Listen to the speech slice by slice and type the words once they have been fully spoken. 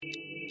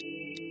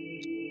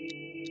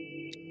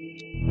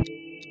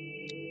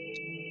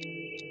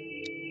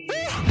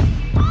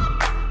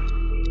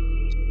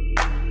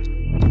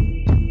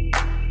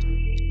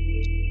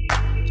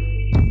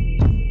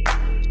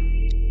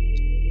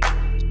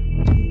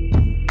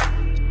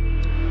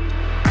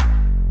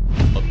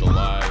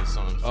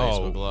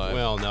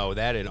No,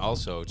 that and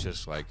also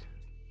just like,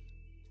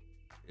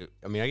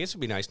 I mean, I guess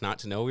it'd be nice not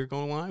to know we were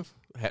going live.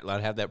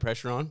 Not have that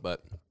pressure on,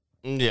 but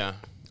Yeah.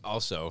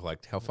 also,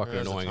 like, how fucking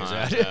There's a annoying is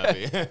time,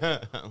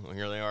 that? Well,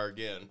 here they are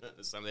again.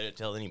 This time they didn't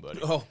tell anybody.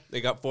 Oh,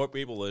 they got 4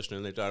 people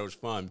listening. They thought it was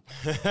fun.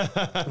 We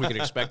can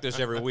expect this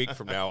every week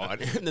from now on.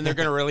 And then they're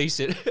going to release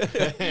it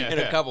in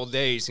a couple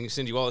days and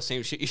send you all the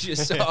same shit you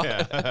just saw.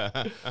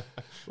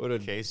 What a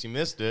In case you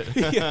missed it.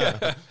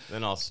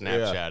 Then I'll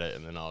Snapchat it,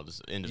 and then I'll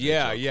just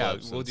individual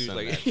clips We'll and do send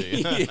like, that to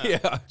you.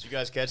 yeah. Did you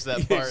guys catch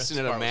that part? Send This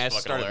a part was mass,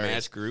 fucking start a hilarious.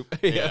 mass group.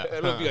 Yeah. I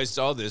don't know if you guys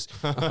saw this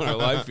on our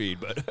live feed,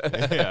 but.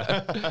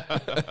 Yeah.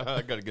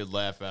 I got a good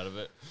laugh out of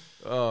it.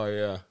 Oh,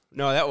 yeah.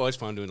 No, that was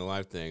fun doing the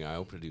live thing. I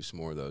hope to do some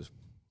more of those.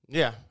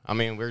 Yeah. I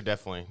mean,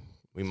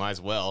 we might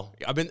as well.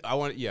 I've been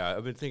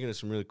thinking of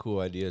some really cool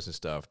ideas and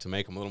stuff to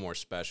make them a little more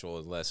special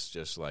and less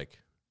just like,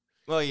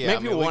 Well, yeah.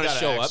 Maybe people we wanna gotta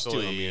show up to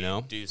actually 'em, you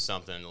know? Do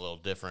something a little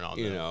different on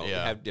you them. know,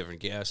 Yeah. have different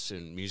guests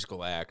and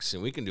musical acts,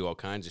 and we can do all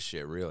kinds of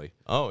shit, really.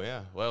 Oh,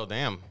 yeah. Well,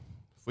 damn.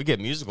 If we get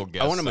musical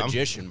guests. I want a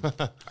magician.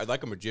 I'd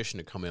like a magician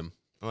to come in.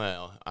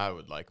 Well, I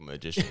would like a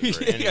magician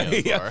for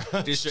any of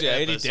our Just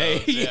any day.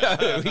 episodes,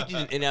 Yeah. We need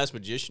an in-house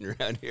magician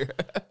around here.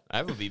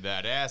 That would be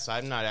badass.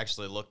 I've not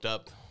actually looked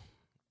up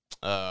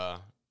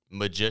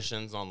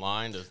magicians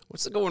online.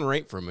 What's the going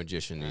rate for a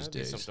magician these That'd be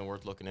days? something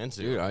worth looking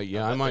into. Dude, I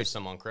bet might- there's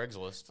some on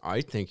Craigslist.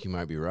 I think you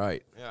might be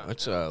right. Yeah,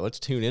 Let's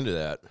tune into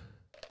that.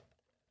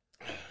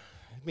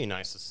 It'd be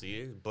nice to see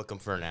you. Book them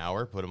for an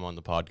hour. Put them on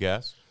the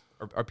podcast.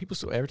 Are people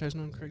still advertising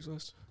on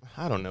Craigslist?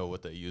 I don't know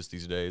what they use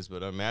these days,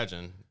 but I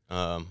imagine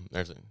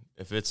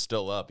if it's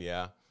still up,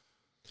 yeah.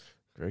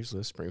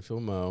 Craigslist,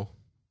 Springfield Mo.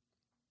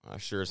 I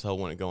sure as hell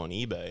wouldn't go on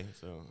eBay.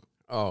 So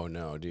Oh,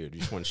 no, dude.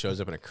 You just one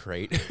shows up in a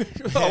crate.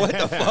 Oh, what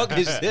the fuck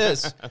is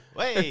this?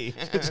 Hey.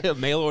 It's a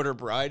mail order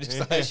bride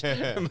slash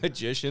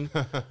magician.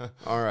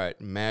 All right.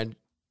 Magician?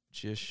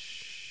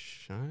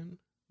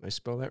 Did I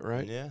spell that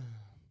right? Yeah.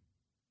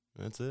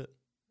 That's it.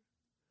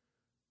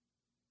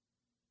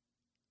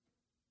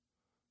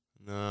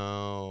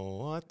 No,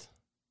 what?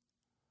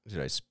 Did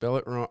I spell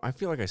it wrong? I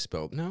feel like I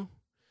spelled no.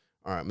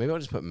 All right, maybe I'll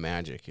just put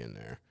magic in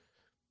there.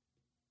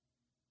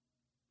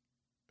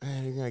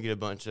 Man, you're gonna get a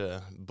bunch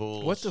of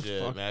bullshit. What the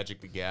fuck?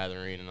 Magic the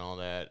Gathering and all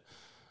that.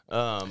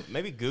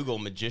 Maybe Google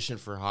magician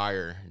for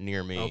hire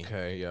near me.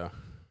 Okay, yeah.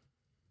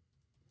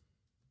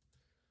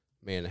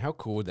 Man, how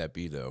cool would that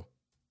be, though?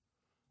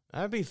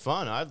 That'd be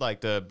fun. I'd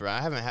like to.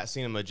 I haven't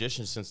seen a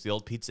magician since the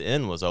old Pizza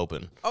Inn was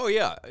open. Oh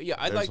yeah, yeah.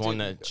 I'd There's like one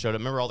to. that showed.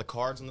 Remember all the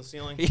cards on the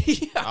ceiling?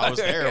 Yeah, I was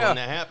there yeah. when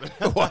that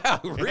happened.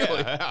 Wow, really?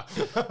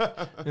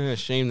 Yeah.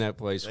 Shame that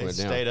place They went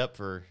down. stayed up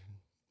for.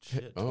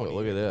 Shit, Oh, 20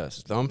 look at years.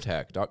 this.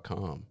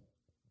 Thumbtack.com.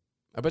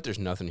 I bet there's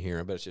nothing here.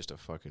 I bet it's just a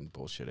fucking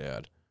bullshit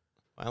ad.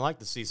 I like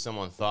to see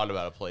someone thought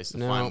about a place to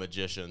No. find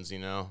magicians. You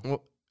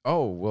know.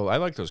 Well, I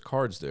like those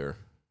cards there.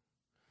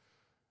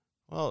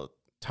 Well,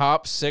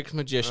 Top 6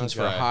 magicians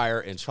for Okay. hire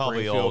in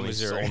probably Springfield,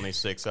 Missouri. only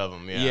 6 of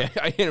them. Yeah,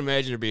 I can't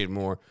imagine there being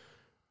more.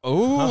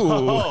 Ooh.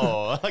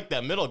 Oh, I like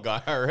that middle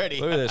guy already.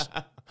 Look at this.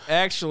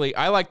 Actually,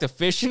 I like the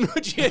fishing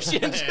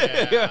magicians.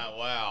 Yeah,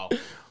 wow.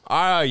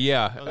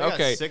 Yeah. Well, they got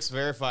Okay. 6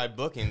 verified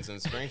bookings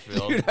in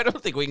Springfield. Dude, I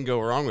don't think we can go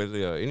wrong with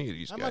any of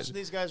these How much guys. are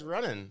these guys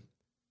running?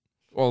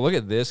 Well, look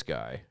at this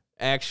guy.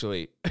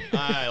 Actually,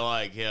 I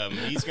like him.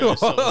 He's gonna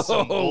show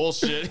some Whoa.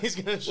 bullshit. He's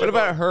gonna. Show what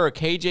about up. her?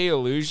 KJ I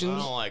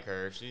Illusions? don't like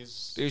her.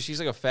 She's Dude, she's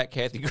like a fat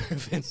Kathy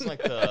Griffin. it's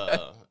like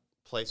the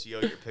place you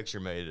get your picture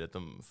made at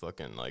the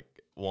fucking like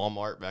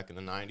Walmart back in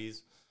the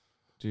 90s.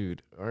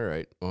 Dude, all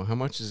right. Well, how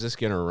much is this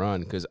gonna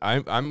run? Because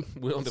I'm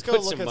willing Let's to go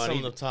put look some at money.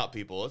 some of the top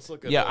people. Let's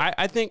look at. Yeah,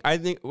 I think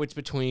it's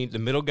between the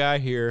middle guy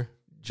here,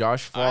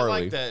 Josh I Farley,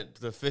 like that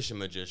the fishing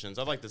magicians.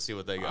 I'd like to see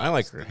what they got. I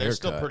like her They're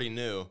still haircut. pretty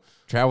new.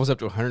 travels up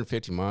to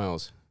 150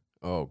 miles.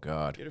 Oh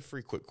God. Get a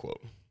free quick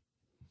quote.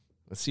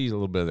 Let's see a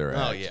little bit of their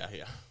Oh act. yeah.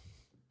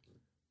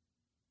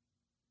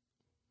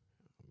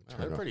 Wow, Turn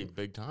they're off- pretty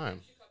big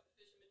time. She caught the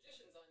fishing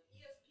magicians on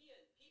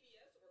ESPN,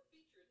 PBS, or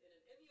featured in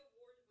an Emmy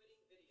Award-winning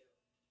video.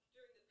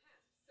 During the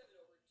past, sent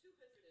over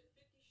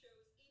 250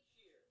 shows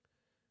each year.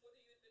 Whether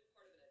you had been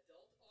part of an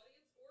adult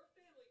audience or a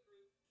family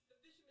group, the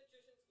fishing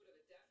magicians would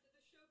have adapted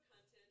the show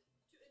content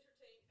to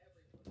entertain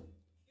everyone.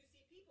 You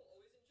see, people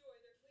always enjoy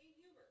their clean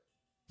humor.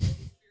 As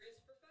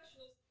experienced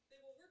professionals, they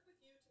will work with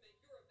you to make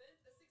your event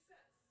a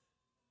success.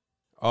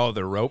 Oh,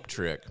 the rope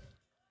trick.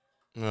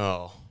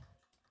 Oh.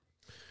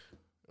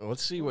 Well,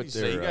 let's see what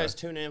So they're. you guys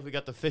tune in if we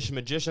got the fishing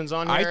magicians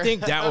on here. I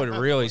think that would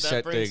really Would that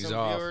set bring things some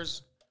off.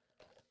 viewers?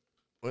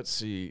 Let's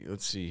see.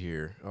 Let's see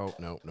here. Oh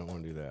no, don't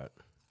want to do that.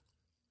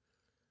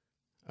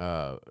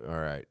 All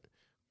right.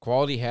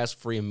 Quality,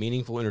 hassle-free, and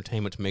meaningful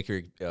entertainment to make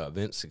your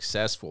event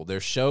successful. Their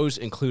shows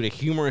include a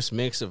humorous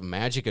mix of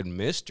magic and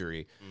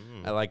mystery.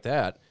 I like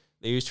that.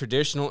 They use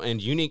traditional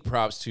and unique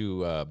props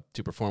to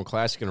perform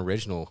classic and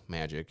original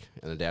magic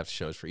and adapt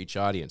shows for each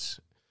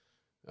audience.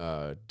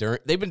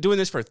 They've been doing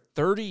this for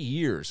 30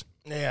 years.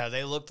 Yeah,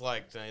 they looked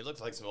like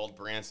some old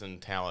Branson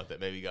talent that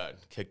maybe got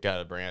kicked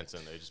out of Branson.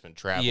 They've just been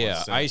traveling. Yeah,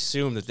 since. I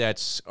assume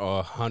that's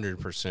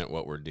 100%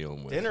 what we're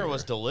dealing with. Dinner here.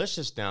 was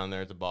delicious down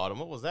there at the bottom.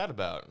 What was that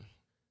about? Did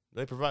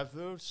they provide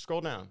food?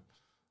 Scroll down.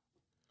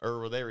 Or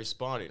were they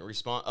responding?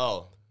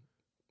 Oh,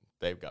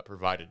 they've got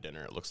provided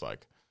dinner, it looks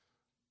like.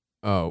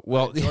 Oh,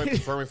 well. Enjoy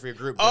performing for your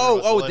group. Dinner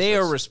was Oh, they are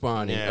delicious.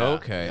 responding. Yeah,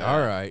 Okay, yeah. all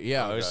right.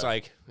 Yeah, Okay. it's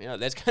like, yeah,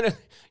 that's kind of,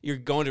 you're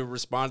going to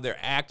respond to their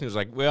act, and it's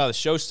like, well, the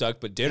show sucked,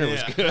 but dinner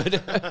was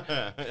good.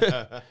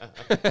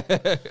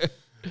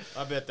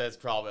 I bet that's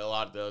probably a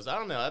lot of those. I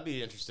don't know. I'd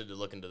be interested to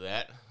look into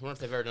that. I wonder if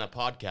they've ever done a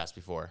podcast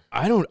before.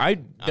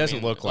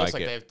 Doesn't look like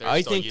it.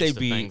 I think they'd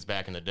be, things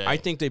back in the day. I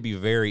think they'd be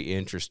very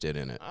interested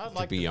in it. I'd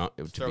like to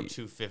throw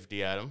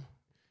 250 at them.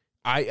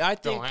 I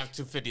think. Don't have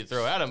 250 to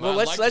throw at them. Well,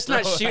 let's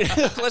not shoot.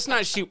 Let's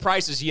not shoot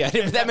prices yet.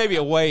 That may be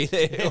a way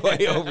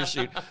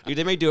overshoot. Dude,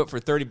 they may do it for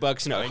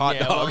 $30 and a hot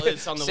dog. Well,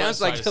 it's on the Sounds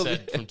website. like It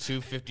said from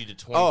 250 to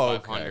Oh,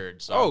 2,500. okay.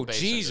 So Oh,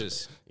 basically-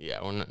 Jesus.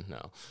 Yeah, well, no,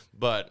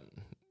 but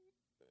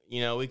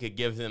we could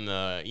give them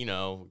the, we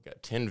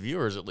got 10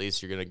 viewers at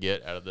least. You're gonna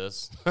get out of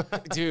this,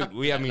 dude.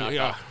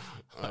 $10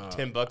 a I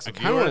kind of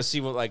viewer. want to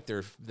see what like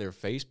their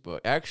Facebook.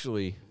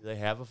 Actually, Do they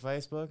have a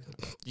Facebook?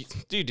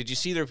 dude, did you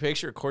see their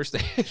picture? Of course they.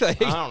 I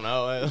don't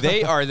know.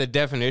 They are the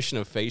definition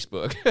of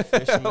Facebook. Look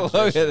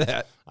magicians. at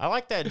that. I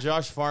like that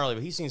Josh Farley,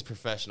 but he seems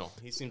professional.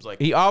 He seems like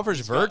He offers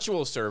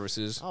virtual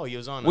services. Oh, he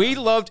was on. We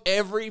loved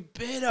every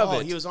bit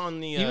of it. He was on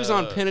the. He was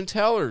on Penn and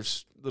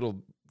Teller's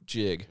little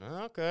jig.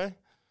 Okay.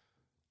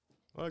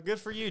 Well, good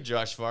for you,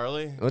 Josh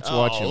Farley. Let's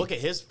watch him. Look at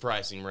his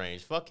pricing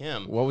range. Fuck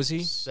him. What was he?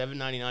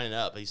 $7.99 and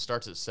up. He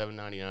starts at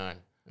 $7.99.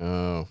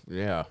 Oh,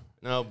 yeah.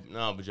 No,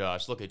 but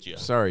Josh, look at you.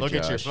 Sorry, look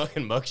at your Josh.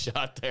 fucking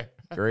mugshot there.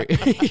 Great.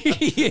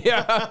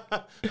 Yeah.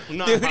 I'm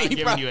not Dude, giving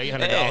he you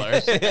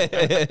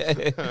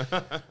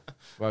 $800.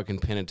 Fucking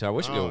Penn and Teller.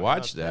 We should go Oh,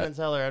 watch Penn that. and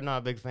Teller, I'm not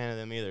a big fan of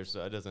them either,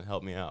 so that doesn't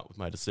help me out with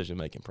my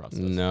decision-making process.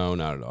 No,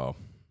 not at all.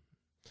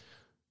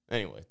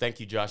 Anyway, thank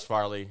you, Josh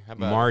Farley. How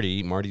about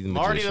Marty the magician.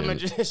 Marty the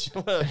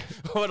magician.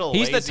 What a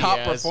He's the lazy top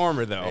ass-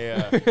 performer, though.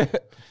 Yeah.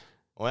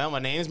 Well, my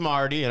name's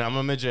Marty, and I'm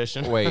a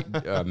magician. Wait,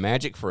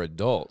 magic for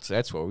adults.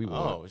 That's what we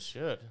want. Oh,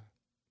 shit.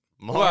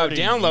 Well, Marty,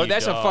 download. you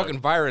That's dog. a fucking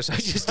virus. I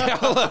just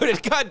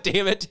downloaded. God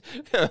damn it.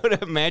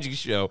 What a magic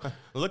show.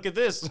 Look at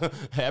this.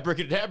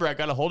 Abracadabra, I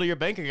got a hold of your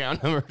bank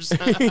account numbers.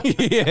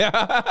 Yeah.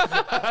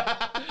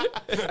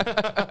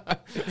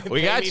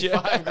 We Pay got me you.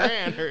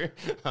 $5,000 or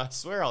I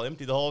swear I'll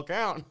empty the whole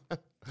account.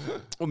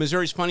 Well,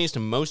 Missouri's funniest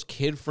and most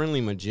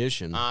kid-friendly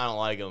magician. I don't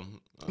like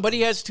him. But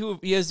he has two.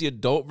 He has the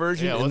adult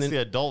version. Yeah, and what's then,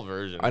 the adult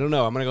version? I don't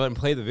know. I'm gonna go ahead and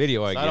play the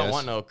video. I I guess. don't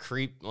want no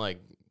creep like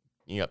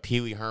you got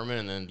Pee Wee Herman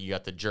and then you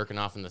got the jerking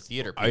off in the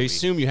theater. I Pee-wee.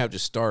 assume you have to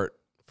start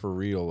for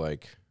real,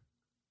 like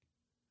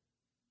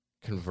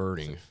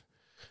converting.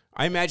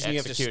 I imagine you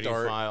have to Executing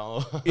start.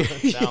 file,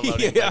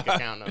 downloading Yeah. bank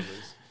account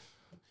numbers.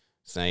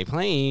 Say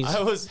please.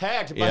 I was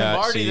hacked by Yeah,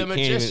 Marty so the you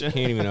magician.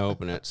 can't even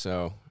open it.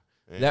 So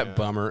Yeah. that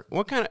bummer.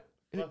 What kind of?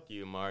 Fuck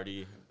you,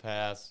 Marty.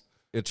 Pass.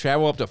 It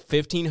travel up to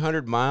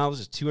 1,500 miles.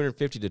 It's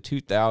 250 to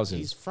 2,000.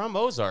 He's from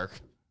Ozark.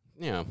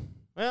 Yeah.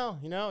 Well,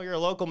 you're a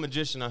local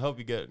magician. I hope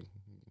you get.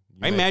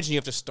 I imagine you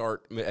have to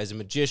start as a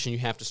magician. You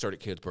have to start at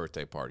kids'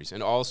 birthday parties,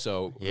 and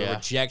also a Yeah.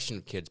 rejection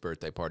of kids'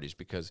 birthday parties.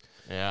 Because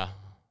Yeah.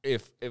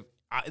 if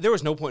there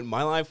was no point in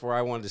my life where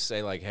I wanted to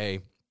say like, "Hey,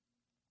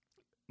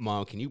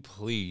 Mom, can you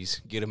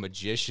please get a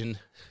magician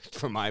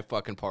for my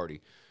fucking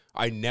party?"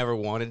 I never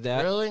wanted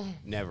that. Really?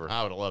 Never.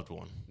 I would have loved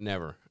one.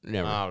 Never.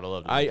 I would have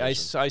loved. I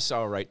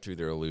saw right through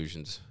their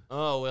illusions.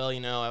 Oh well,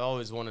 I've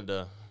always wanted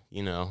to.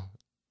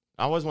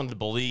 I always wanted to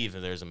believe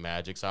that there's a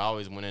magic. So I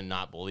always went in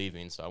not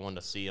believing. So I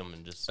wanted to see them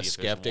and just see A if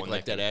skeptic there's one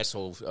like that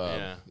asshole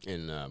Yeah.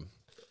 in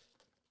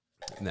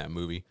that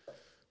movie.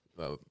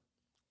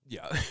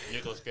 Yeah.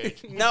 Nicolas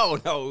Cage. No.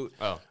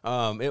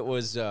 Oh. It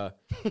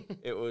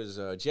was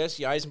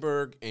Jesse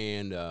Eisenberg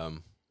and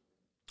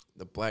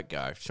the black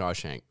guy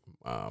Shawshank.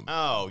 Oh,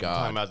 you're God.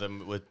 talking about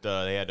them with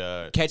they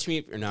had Catch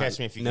Me or not? Catch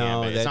Me If You no,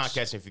 Can. But it's not that's-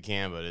 Catch Me If You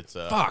Can, but it's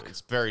Fuck.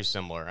 It's very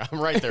similar. I'm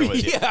right there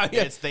with you. Yeah.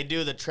 They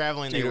do the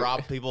traveling. They Dude.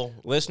 rob people.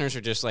 Listeners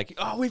are just like,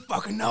 oh, we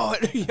fucking know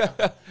it.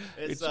 Yeah.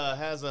 It's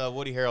has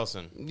Woody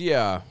Harrelson.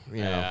 Yeah.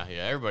 Yeah.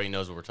 Everybody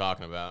knows what we're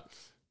talking about.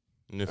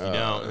 And if you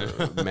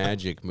don't,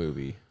 magic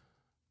movie.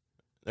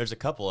 there's a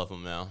couple of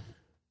them now.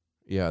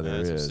 Yeah,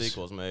 there There's is. some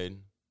sequels made.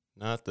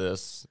 Not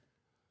this.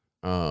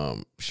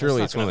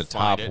 Surely That's it's not one of the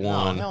gonna top find it.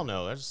 one. No, hell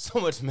no. There's so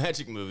much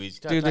magic movies.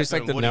 Dude, there's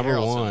like the Woody number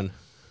Harrelson. one.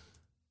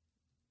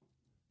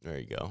 There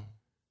you go.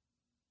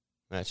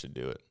 That should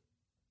do it.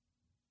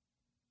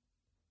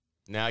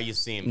 Now you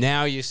see me.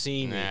 Now you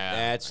see me. Yeah,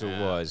 That's what it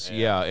yeah, was.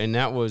 yeah. Yeah, and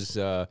that was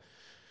the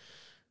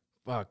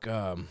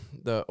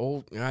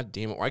old, god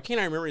damn it. Why can't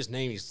I remember his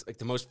name? He's like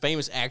the most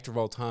famous actor of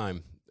all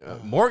time.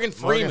 Morgan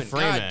Freeman.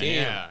 God damn.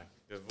 Yeah.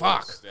 The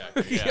Fuck. voice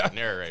actor, yeah,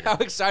 narrator. How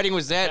exciting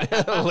was that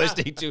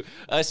listening to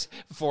us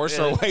force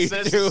our way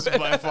This through is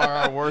by far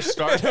our worst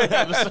start to an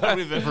episode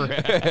we've ever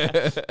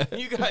had.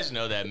 You guys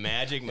know that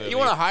magic movie. You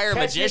want to hire a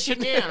Catch Me If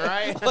magician? You Can,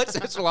 right?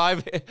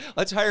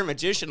 Let's hire a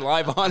magician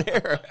live on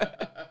air.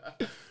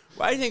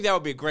 But I think that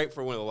would be great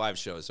for one of the live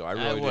shows. So I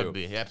really That do. would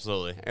be,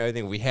 absolutely. I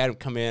think we had him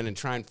come in and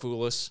try and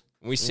fool us.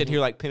 And we sit here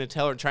like Penn and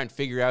Teller and try and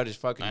figure out his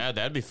fucking. Yeah,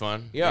 that'd be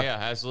fun. Yeah. Yeah,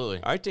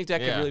 absolutely. I think that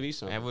could Yeah, really be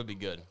something. That would be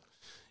good.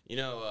 You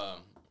know,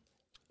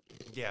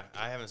 yeah,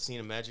 I haven't seen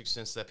a Magic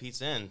since that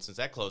Pizza Inn, since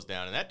that closed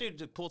down. And that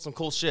dude pulled some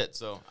cool shit,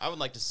 so I would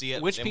like to see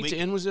it. Which And Pizza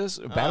Inn was this?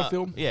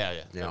 Battlefield? Yeah.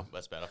 Yeah.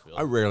 That's Battlefield.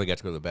 I rarely got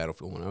to go to the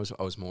Battlefield one.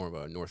 I was more of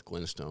a North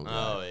Glenstone guy.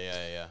 Oh,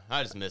 yeah.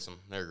 I just miss them.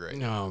 They're great.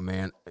 No,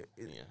 man.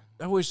 Yeah.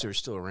 I wish they were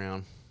still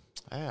around.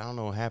 I don't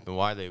know what happened,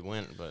 why they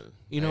went, but...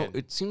 You know, man.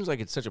 it seems like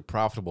it's such a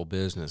profitable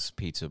business,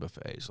 pizza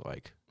buffets.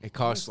 Like, it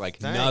costs like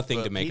Thanks, nothing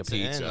but to make a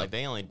pizza. Inn, like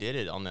they only did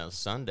it on those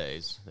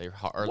Sundays.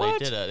 What?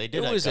 They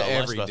did It was a lunch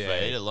every buffet. day.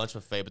 They did a lunch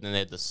buffet, but then they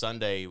had the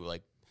Sunday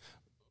like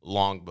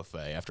long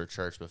buffet after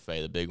church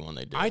buffet, the big one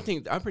they did.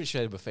 I'm pretty sure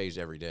they have buffets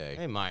every day.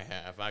 They might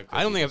have.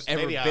 I don't think I've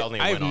ever Maybe I been. only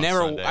I've went on never.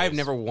 Sundays. I've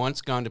never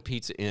once gone to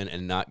Pizza Inn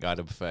and not got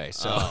a buffet.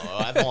 So,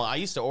 I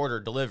used to order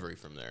delivery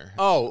from there.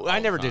 I all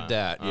never the did time.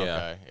 that. Yeah.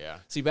 Okay, yeah.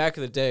 See, back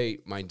in the day,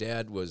 my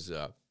dad was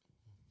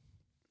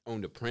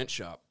owned a print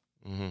shop,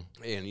 and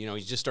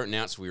he's just starting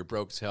out, so we were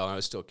broke as hell. I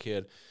was still a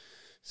kid,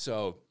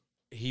 so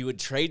he would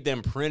trade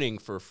them printing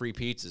for free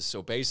pizzas.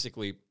 So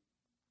basically,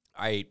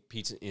 I ate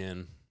Pizza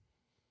Inn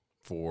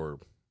for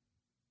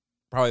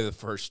probably the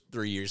first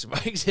 3 years of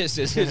my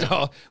existence. It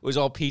was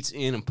all Pizza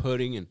Inn and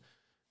pudding, and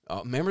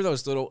remember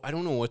those little? I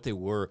don't know what they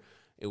were.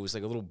 It was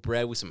like a little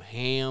bread with some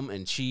ham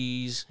and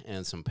cheese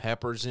and some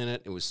peppers in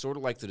it. It was sort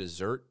of like the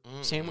dessert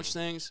sandwich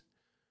things.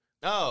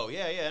 Oh,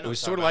 yeah. It was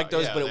sort of like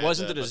those, but it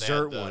wasn't the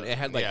dessert one. It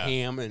had like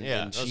ham and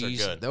those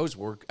cheese. are good. Those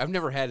were. I've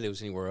never had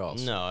those anywhere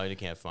else. No, you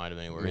can't find them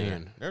anywhere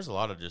Man. either. There's a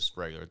lot of just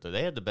regular.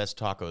 They had the best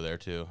taco there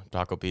too,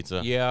 taco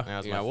pizza. Yeah, That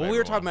was my yeah. Well, we favorite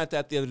were talking one. about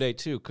that the other day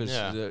too, because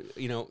Yeah.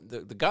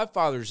 the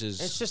Godfather's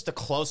is It's just the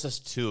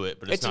closest to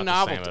it, but it's, a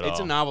not novelty. the same at all. It's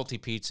a novelty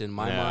pizza in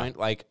my Yeah. mind.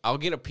 Like I'll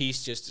get a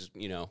piece just as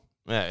Yeah,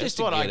 just it's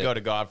to what I get go it.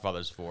 to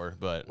Godfather's for,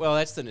 but well,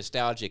 that's the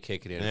nostalgia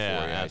kicking in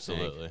yeah, for you.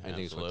 absolutely. I think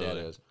it's what that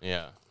is.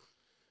 Yeah.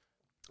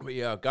 But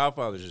yeah,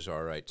 Godfather's is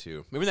all right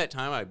too. Remember that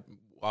time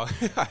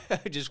I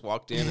just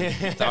walked in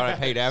and thought I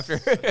paid after.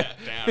 Sat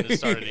down and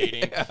started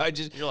eating.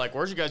 You're like,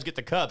 where'd you guys get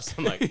the cups?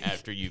 I'm like,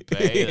 after you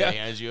pay, Yeah. they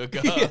hand you a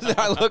cup.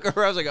 I look around,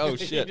 I was like, oh You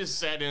shit. just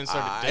sat in and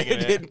started I digging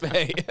in. didn't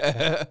pay.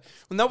 Well,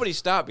 nobody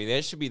stopped me.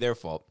 That should be their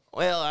fault.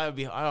 Well, I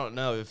don't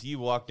know if you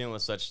walked in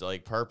with such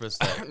like purpose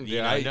that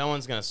Yeah, no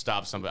one's gonna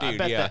stop somebody. I Dude,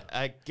 bet yeah. that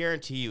I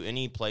guarantee you,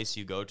 any place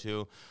you go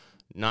to,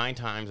 9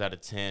 times out of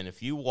 10,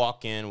 if you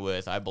walk in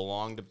with "I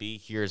belong to be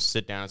here,"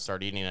 sit down and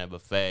start eating at a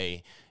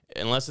buffet,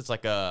 unless it's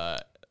like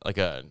a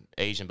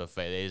Asian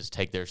buffet, they just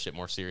take their shit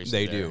more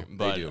seriously. They there. do. They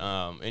But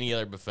do. Any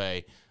other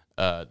buffet,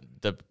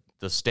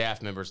 the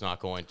staff member's not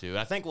going to. And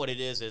I think what it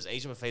is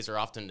Asian buffets are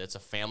often it's a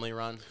family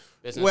run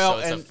business, Well, so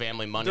it's a and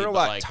family money. they're a but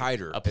lot like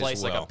tighter A as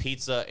place like well. a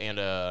pizza and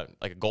a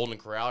Golden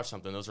Corral or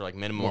something. Those are like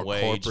minimum More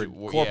wage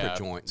corporate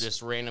joints.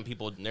 Just random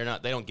people. They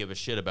don't give a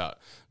shit about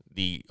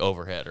the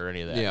overhead or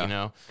any of that. Yeah. You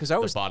know, 'Cause I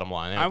The was- bottom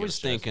line. They I don't give was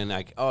a shit. thinking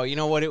like, oh, you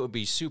know what? It would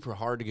be super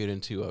hard to get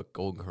into a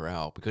Golden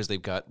Corral because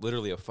they've got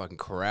literally a fucking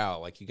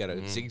corral. Like you got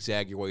to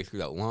zigzag your way through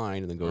that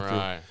line and then go through.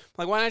 Right.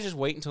 Like why not just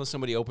wait until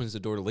somebody opens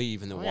the door to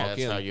leave and then Yeah, walk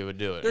that's in? how you would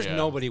do it. There's yeah.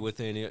 nobody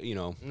within it, you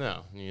know.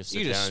 No, you just sit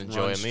You down just and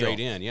enjoy run a meal. straight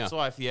in, yeah. That's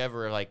why if you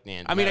ever like,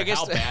 man, I mean, I no matter guess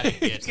how bad it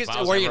gets. If I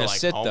was where you ever, gonna like,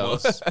 sit, though?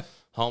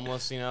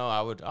 homeless, you know,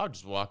 I'll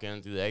just walk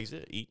in through the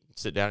exit,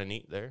 sit down and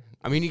eat there.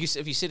 I mean,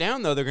 if you sit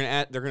down though, they're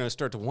gonna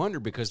start to wonder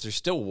because there's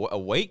still a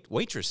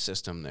waitress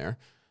system there.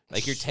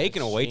 Like you're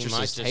taking a She might waitress's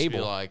just table.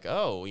 Be like,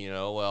 oh, you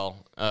know,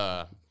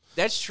 well,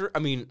 That's true. I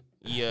mean,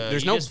 yeah,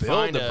 there's you no just bill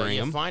find to bring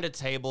you them. find a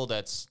table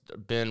that's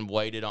been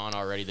waited on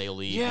already. They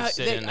leave. Yeah, you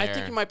sit in there. I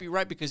think you might be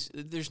right because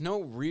there's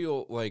no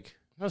real like.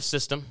 No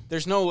system.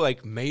 There's no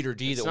like maitre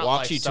d' It's that not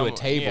walks like you to a someone-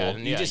 table.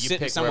 yeah, you just sit in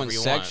pick wherever someone's you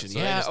want. section. So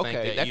they Yeah, just think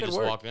okay, that could you just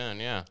work. walk in.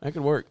 Yeah. That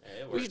could work.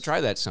 it We should works.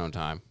 try that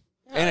sometime.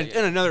 Yeah,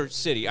 In another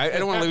city. I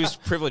don't want to lose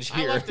privilege I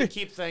here. like to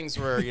keep things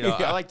where Yeah.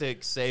 I like to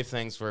save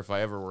things for if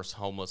I ever was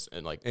homeless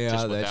and Yeah, just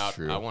that's without.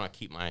 true. I want to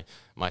keep my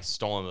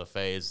stolen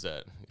buffets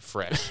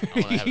fresh. I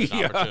want to have this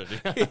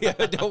opportunity. yeah,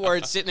 don't worry,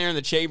 it's sitting there in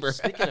the chamber.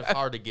 Speaking of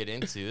hard to get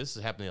into, this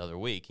happened the other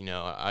week.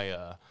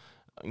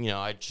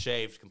 I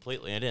shaved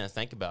completely. I didn't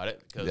think about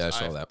it because Yeah, I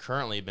saw I've that.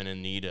 currently been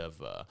in need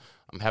of.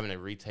 I'm having to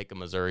retake a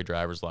Missouri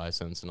driver's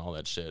license and all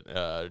that shit.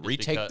 Just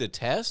Retake because- the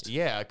test?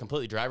 Yeah, a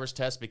completely driver's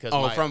test because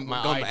Oh, my, from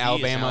my going ID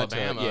from is in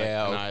Alabama to-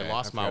 yeah, and okay. I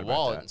lost I my forgot about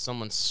wallet that. and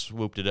someone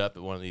swooped it up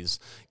at one of these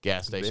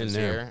gas stations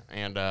there. here,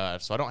 and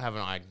so I don't have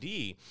an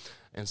ID,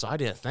 and so I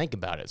didn't think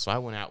about it. So I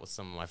went out with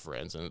some of my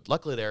friends, and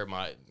luckily they're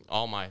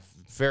all my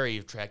very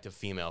attractive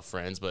female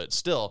friends, but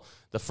still,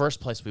 the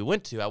first place we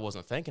went to, I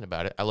wasn't thinking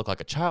about it. I looked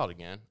like a child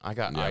again. I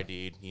got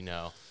ID'd,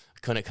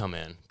 couldn't come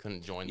in,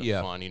 couldn't join the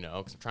Yeah. fun,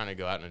 because I'm trying to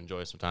go out and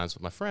enjoy some times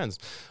with my friends.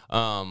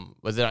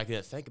 But then I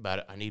didn't think about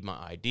it. I need my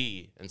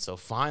ID. And so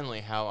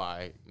finally how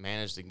I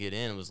managed to get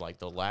in was like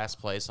the last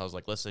place. I was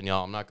like, listen,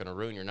 y'all, I'm not going to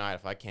ruin your night.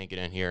 If I can't get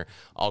in here,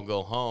 I'll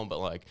go home. But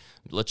like,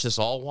 let's just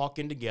all walk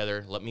in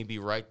together. Let me be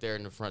right there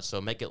in the front.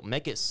 So make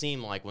it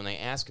seem like when they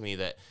ask me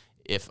that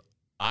if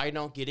I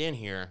don't get in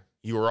here,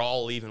 you are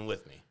all leaving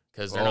with me.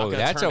 because they're not going to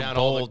that's turn a down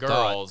all the bold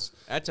thought. girls.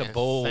 That's a And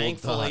bold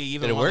thankfully, thought.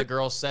 even Did it one of work? the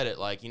girls said it,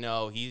 like,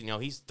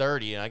 he's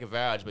 30 and I can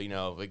vouch,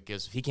 but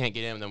because if he can't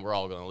get in, then we're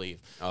all going to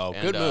leave. Oh,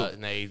 and, good move.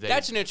 And they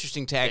That's an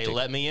interesting they tactic.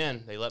 let me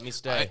in. They let me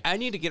stay. I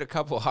need to get a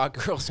couple of hot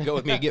girls to go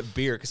with me to get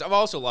beer because I've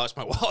also lost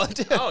my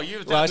wallet. Oh,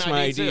 you've lost an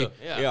my ID ID. too.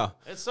 Yeah. Yeah.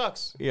 It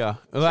sucks. Yeah.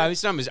 Well, I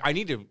mean, I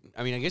need to.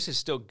 I mean, I guess it's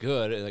still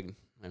good. Like,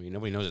 I mean,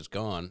 nobody knows it's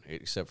gone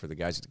except for the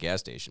guys at the gas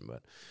station.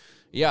 But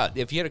yeah,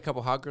 if you had a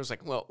couple hot girls,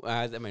 like, well,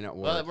 that may not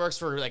work. Well, it works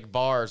for like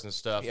bars and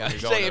stuff. Yeah. When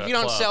you're going Say to if a you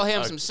don't club. sell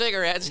him some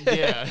cigarettes,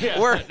 yeah,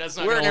 we're that's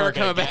not we're gonna never work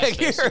at a coming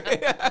gas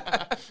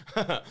back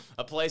here.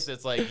 A place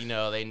that's like,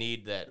 they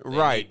need that.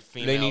 Right.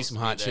 Need They need females some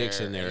to be hot chicks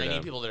in and there They to-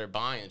 need people that are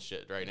buying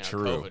shit right now.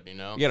 True. COVID, you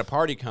know. You got a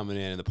party coming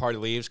in, and the party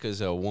leaves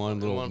because one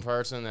little. One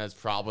person that's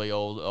probably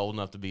old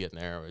enough to be in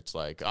there. It's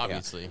like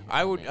obviously.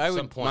 I would. mean, I at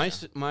some would.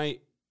 point- My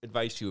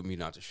advice to you would be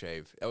not to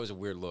shave. That was a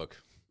weird look.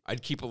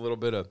 I'd keep a little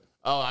bit of.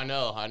 Oh, I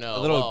know. A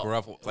little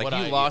gruff. Like, what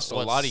you lost a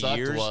what lot of sucked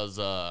years. Was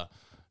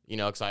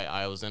because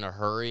I was in a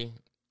hurry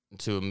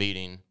to a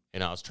meeting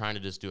and I was trying to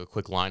just do a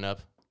quick lineup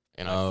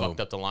and I fucked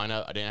up the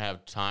lineup. I didn't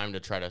have time to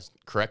try to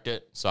correct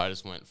it, so I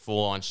just went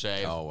full on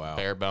shave. Oh, wow.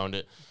 Bare boned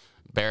it,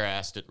 bare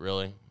assed it.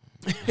 Really,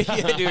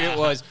 Yeah, dude, it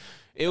was.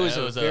 It was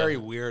It a was very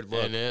weird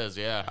look. It is,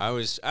 yeah. I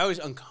was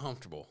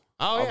uncomfortable.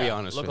 Oh, I'll yeah. be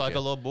honest. Look with like you.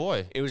 a little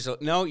boy. It was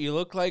no. You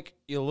looked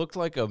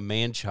like a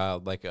man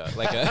child, like a.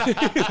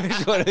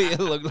 That's what it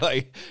looked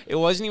like. It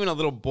wasn't even a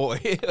little boy.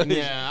 It was-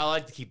 Yeah, I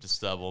like to keep the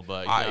stubble,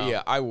 but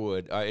yeah, I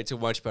would. It's a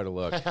much better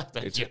look.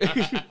 Thank It's-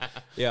 you.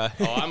 yeah.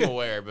 Oh, I'm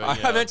aware,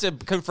 but I meant to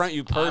confront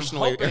you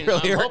personally I'm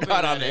earlier, hoping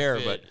not that on air,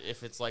 but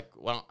if it's like,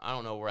 well, I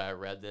don't know where I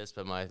read this,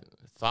 but my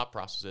thought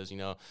process is,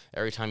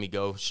 every time you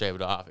go shave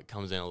it off, it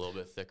comes in a little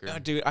bit thicker.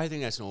 dude, I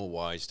think that's an old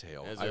wise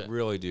tale. Is I it?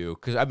 really do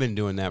because I've been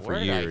doing that Where for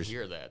did years. I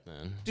hear that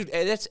then? Dude,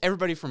 that's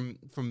everybody from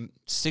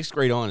 6th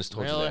grade on has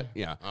told you Really? that.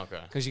 Yeah. Okay.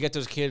 Because you get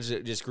those kids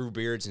that just grew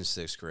beards in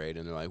 6th grade,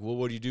 and they're like, "Well,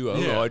 what do you do?" I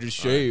don't Yeah. know. I just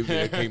shaved, and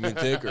it came in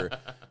thicker.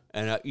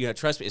 And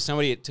trust me, as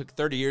somebody it took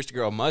 30 years to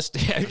grow a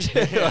mustache,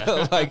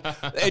 like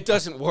it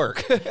doesn't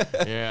work.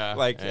 Yeah,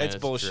 like yeah, that's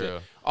it's bullshit. true.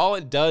 All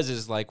it does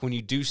is like when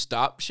you do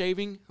stop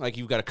shaving, like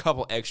you've got a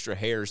couple extra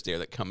hairs there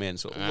that come in,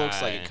 so it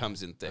looks like it Right.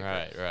 comes in thicker.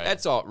 Right.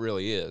 That's all it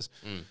really is.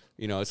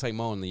 It's like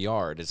mowing the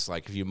yard. It's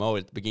like if you mow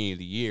at the beginning of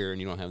the year and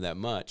you don't have that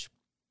much,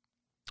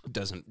 it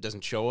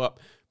doesn't show up.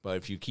 But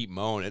if you keep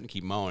mowing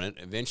it,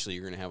 eventually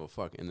you're gonna have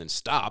and then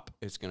stop.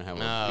 It's gonna have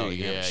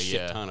a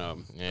shit ton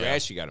of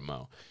grass you got to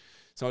mow.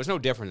 So it's no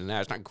different than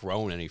that. It's not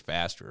growing any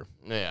faster.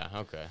 Yeah.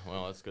 Okay.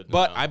 Well, that's good. To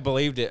But know. I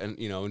believed it, and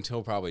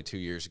until probably 2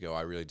 years ago,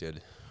 I really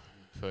did.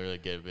 really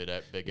give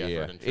a big effort.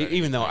 Yeah, And try to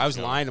even though make I was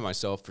sure. lying to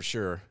myself for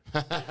sure,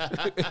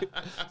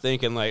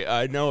 thinking like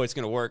I know it's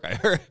gonna work. I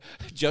heard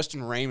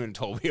Justin Raymond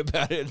told me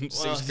about it in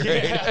Well, 6th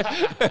grade. yeah.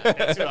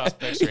 That's what I was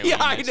picturing. Yeah, when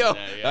you I mentioned know.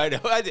 that, yeah.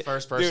 I know.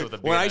 First person Dude, with a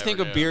beard when I I think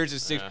ever of knew. beards in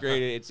 6th Yeah.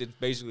 grade, it's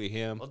basically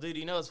him. Well,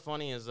 dude, what's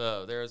funny is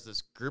there was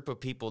this group of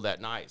people that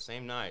night,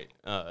 same night.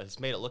 It's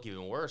made it look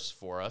even worse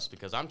for us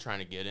because I'm trying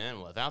to get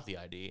in without the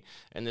ID,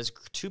 and there's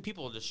two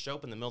people just show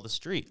up in the middle of the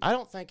street. I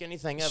don't think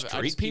anything of it. I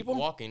Street just keep people?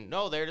 walking.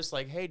 No, they're just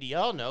like, hey, do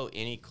y'all know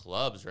any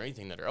clubs or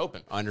anything that are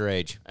open?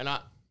 Underage. And I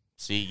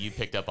see you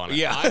picked up on it.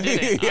 Yeah, I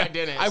didn't. Yeah. I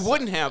didn't. I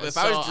wouldn't have if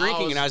I was So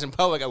drinking and I was in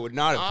public. I would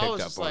not have I picked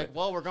was up just on like, it.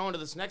 well, we're going to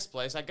this next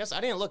place. I guess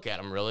I didn't look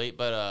at them really,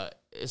 but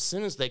as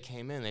soon as they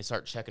came in, they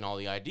start checking all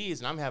the IDs,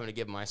 and I'm having to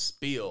give my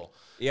spiel.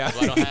 Yeah.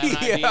 If I don't have an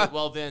ID, Yeah.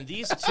 well, then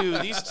these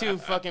two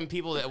fucking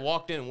people that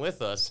walked in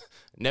with us,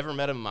 never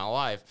met them in my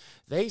life,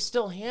 they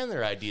still hand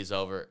their IDs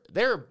over.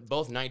 They're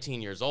both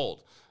 19 years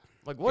old.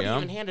 Like, what are Yeah.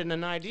 you even handing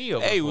an ID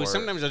over Hey, for? well,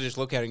 sometimes I just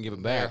look at it and give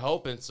it They're back.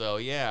 hoping so,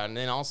 yeah. And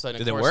then all of a sudden,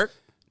 Did of it course, work?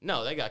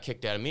 No, they got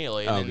kicked out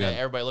immediately. Oh, And then good.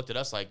 everybody looked at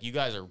us like, you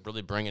guys are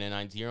really bringing in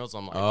 19-year-olds.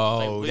 I'm like,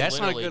 Oh, we that's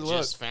not a literally good look.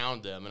 just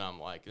found them. And I'm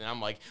like,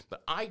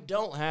 but I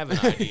don't have an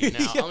ID now.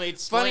 Yeah, Let me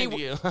explain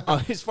funny, to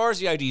you. as far as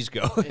the IDs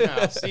go,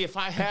 See, if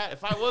I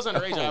was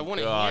underage, I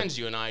wouldn't God. hand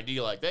you an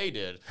ID like they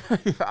did.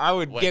 I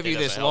would What, give they you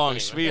this doesn't long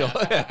help spiel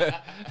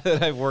that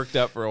I've worked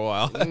up for a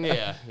while.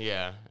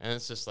 Yeah. And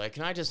it's just like,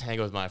 can I just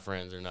hang with my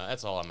friends or not?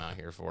 That's all I'm out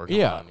here for. Come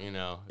Yeah.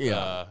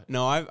 on,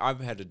 No,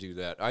 I've had to do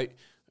that. I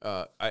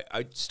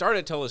started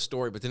to tell this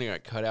story, but then it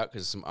got cut out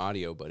because of some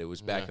audio. But it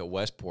was back at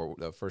Westport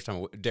the first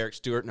time. Derek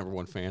Stewart,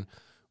 #1 fan,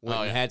 went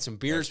and had some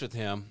beers with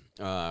him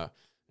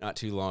not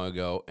too long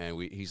ago,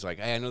 and he's like,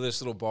 "Hey, I know this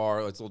little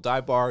bar. It's a little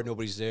dive bar.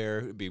 Nobody's there.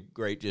 It'd be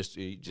great. Just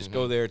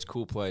go there. It's a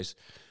cool place.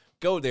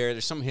 Go there.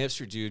 There's some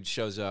hipster dude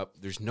shows up.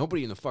 There's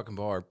nobody in the fucking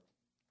bar.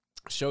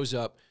 Shows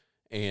up,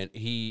 and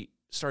he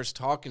starts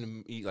talking to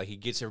me, like he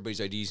gets everybody's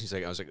IDs. He's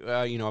like, I was like,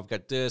 I've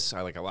got this.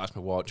 I lost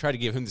my wallet. Try to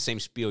give him the same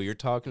spiel you're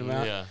talking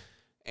about. Yeah.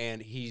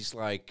 And he's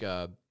like,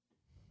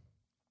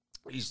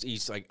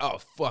 he's like, oh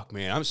fuck,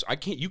 man,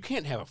 you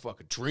can't have a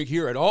fucking drink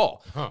here at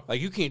all. Huh. Like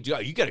you can't do.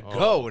 You got to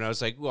go. And I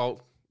was like, well,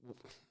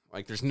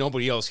 like there's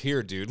nobody else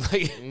here, dude.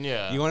 Like,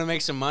 Yeah. you want to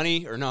make some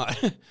money or not?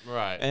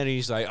 Right. And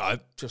he's like, I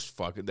just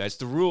fucking. That's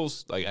the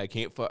rules. Like I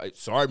can't.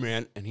 Sorry,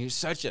 man. And he was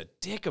such a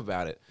dick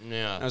about it.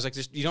 Yeah. And I was like,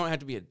 you don't have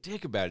to be a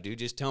dick about it, dude.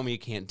 Just tell me you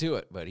can't do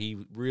it. But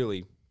he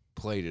really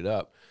played it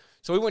up.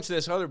 So we went to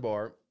this other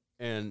bar,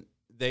 and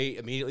they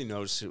immediately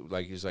noticed,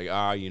 like, he's like,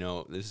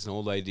 this is an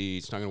old ID.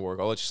 It's not going to work.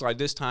 I'll let you slide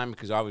this time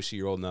because obviously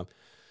you're old enough.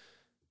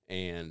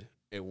 And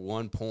at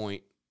one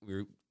point,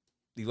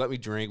 he let me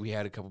drink. We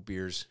had a couple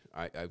beers.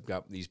 I've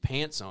got these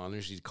pants on.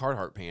 There's these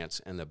Carhartt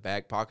pants, and the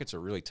back pockets are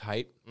really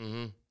tight.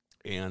 Mm-hmm.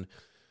 And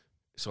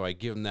so I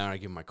give him that. I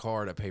give him my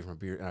card. I pay for my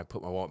beer, and I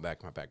put my wallet back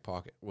in my back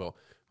pocket. Well,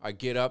 I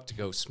get up to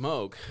go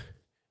smoke,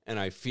 and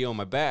I feel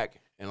my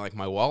back, and, like,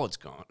 my wallet's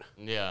gone.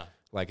 Yeah.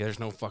 Like, there's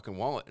no fucking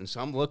wallet. And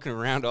so I'm looking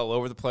around all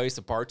over the place.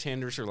 The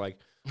bartenders are, like,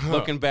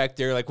 looking back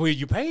there, like, well,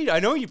 you paid. I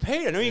know you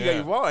paid. I know you got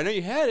your wallet. I know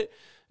you had it.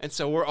 And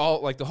so we're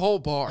all, like, the whole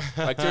bar.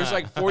 Like, there's,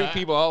 like, 40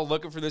 people all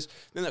looking for this.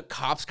 Then the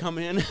cops come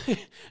in.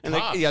 And,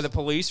 the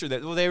police,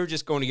 they were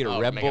just going to get a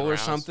Red Bull or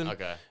something.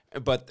 Okay.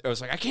 But I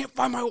was like, I can't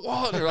find my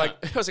wallet. They're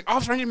like, I was like,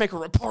 officer, I need to make a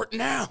report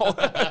now.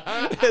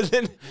 And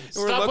then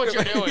Stop what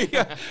you're doing.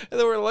 And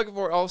then we're looking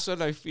for it. All of a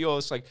sudden, I feel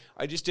it's like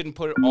I just didn't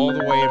put it all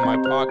the way in my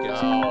pocket.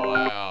 Oh,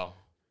 wow.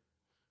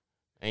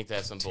 Ain't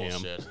that some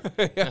bullshit?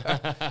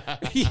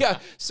 Yeah.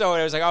 So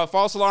I was like,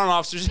 false alarm,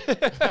 officers.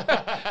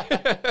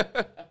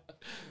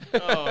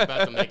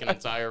 About to make an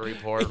entire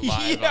report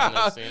live on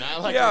the scene. I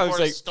like to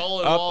report a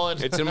stolen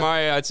wallet.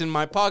 It's in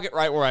my pocket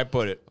right where I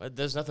put it.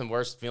 There's nothing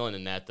worse feeling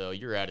than that, though.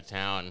 You're out of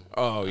town.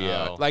 Oh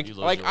yeah, like you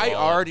lose your I wallet.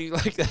 already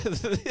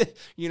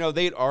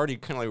they'd already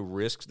kind of like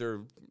risked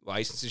their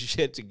license and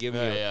shit to give me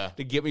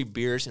to get me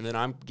beers, and then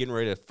I'm getting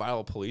ready to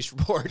file a police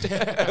report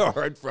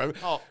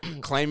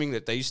claiming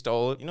that they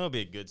stole it. You know, it'd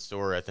be a good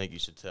story. I think you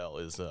should tell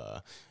is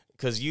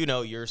because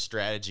your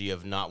strategy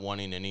of not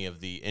wanting any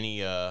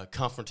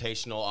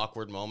confrontational,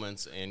 awkward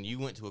moments, and you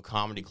went to a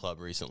comedy club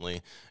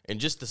recently, and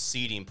just the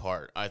seating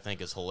part I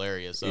think is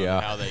hilarious. How you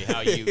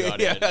got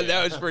yeah, into it.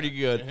 That was pretty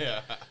good.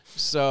 Yeah.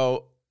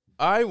 So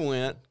I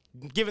went.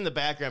 Given the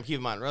background, keep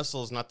in mind,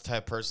 Russell is not the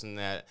type of person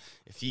that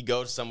if he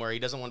goes somewhere, he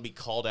doesn't want to be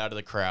called out of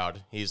the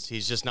crowd. He's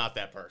just not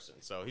that person.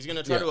 So he's going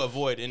to try to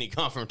avoid any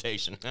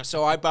confrontation.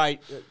 So I buy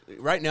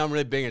right now. I'm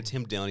really big into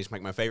Tim Dillon. He's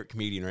like my favorite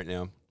comedian right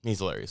now. He's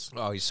hilarious.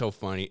 Oh, he's so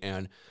funny,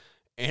 and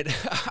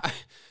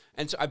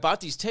so I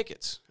bought these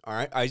tickets. All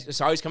right, I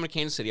saw he was coming to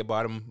Kansas City. I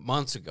bought them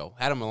months ago.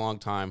 Had them a long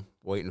time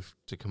waiting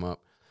to come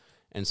up,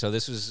 and so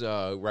this was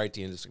right at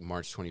the end. It's like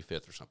March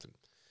 25th or something.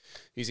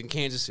 He's in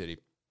Kansas City,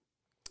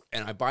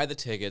 and I buy the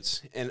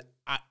tickets, and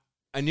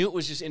I knew it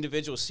was just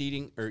individual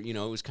seating, or it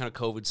was kind of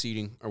COVID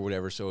seating or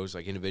whatever. So it was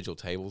like individual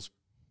tables,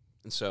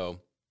 and so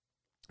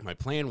my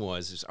plan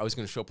was I was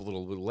going to show up a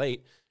little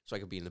late so I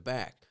could be in the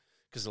back.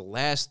 Because the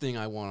last thing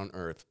I want on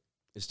earth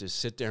is to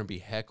sit there and be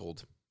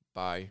heckled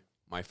by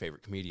my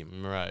favorite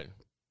comedian. Right.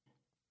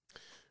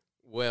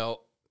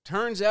 Well,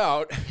 turns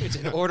out it's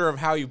an order of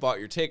how you bought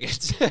your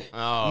tickets,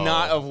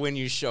 not of when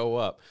you show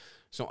up.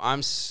 So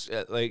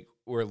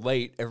we're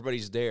late.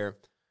 Everybody's there.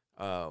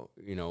 The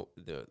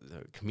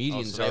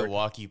comedians so they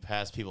walk you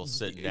past people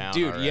sitting down.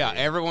 Dude, already. yeah,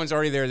 everyone's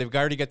already there. They've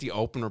already got the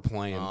opener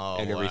playing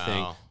and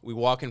everything. Wow. We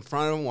walk in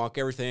front of him, walk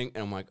everything,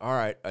 and I'm like, all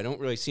right, I don't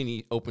really see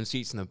any open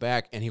seats in the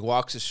back. And he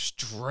walks us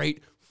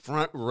straight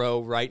front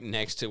row right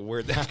next to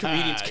where the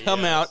comedians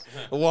come out,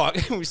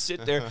 walk, and we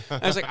sit there.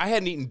 And I was like, I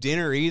hadn't eaten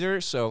dinner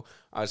either, so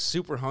I was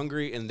super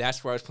hungry, and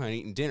that's where I was planning on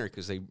eating dinner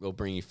because they'll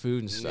bring you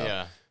food and stuff.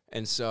 Yeah.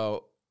 And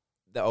so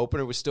the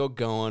opener was still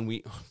going.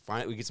 We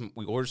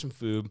ordered some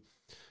food.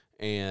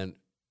 And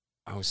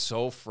I was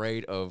so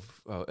afraid of,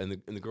 and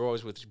the girl I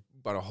was with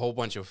bought a whole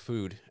bunch of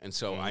food, and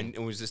so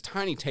it was this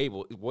tiny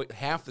table,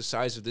 half the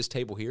size of this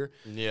table here.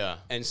 Yeah.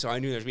 And so I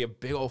knew there'd be a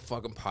big old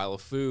fucking pile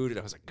of food, and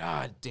I was like,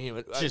 God damn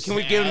it! Just Can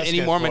we give him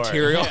any more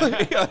material?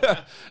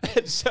 Yeah.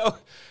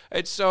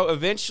 And so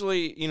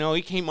eventually,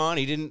 he came on.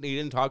 He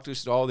didn't talk to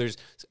us at all.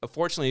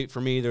 Fortunately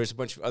for me, there's a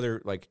bunch of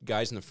other like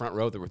guys in the front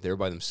row that were there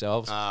by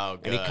themselves. Oh,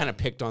 good. And he kind of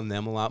picked on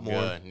them a lot more.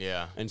 Good,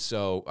 yeah. And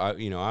so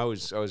I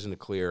was in the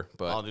clear.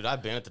 But dude,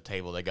 I've been at the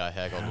table that got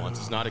heckled once.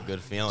 It's not a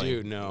good feeling.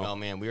 Dude, no. Oh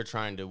man, we were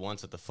trying to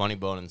once at the Funny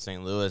Bone in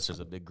St. Louis. There's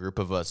a big group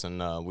of us,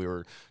 and we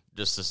were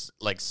just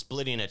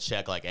splitting a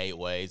check like 8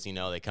 ways.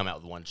 They come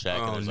out with one check,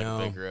 and there's a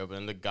big group.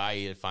 And the guy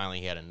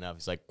he had enough.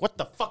 He's like, "What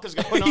the fuck is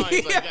going on?"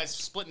 He's like, "You guys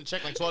splitting the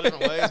check like 12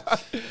 different ways."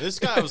 This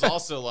guy was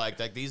also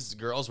like these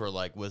girls were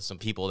like with some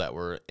people that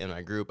were in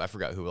my group. I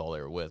forgot who all they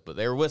were with, but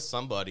they were with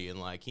somebody, and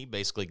like he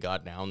basically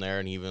got down there,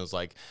 and he was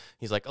like,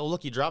 "Oh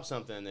look, you dropped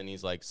something," and then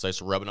he's like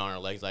starts rubbing on her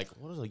legs, like,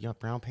 "What is it? You got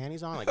brown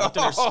panties on?" Like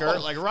lifting her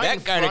skirt, like right that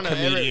in kind front of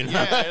comedian.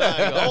 Like,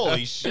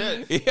 holy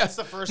shit! Yeah. That's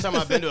the first time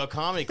I've been to a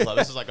comedy club.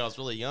 This is like I was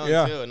really young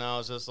too, and I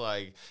was just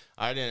like.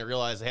 I didn't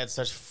realize they had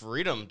such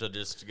freedom to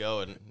just go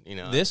and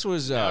This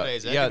was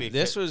nowadays that could be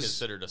was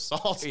considered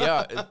assault.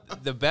 Yeah,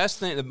 the best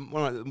thing,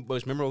 one of the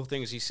most memorable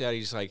things he said,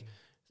 he's like,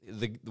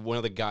 one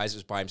of the guys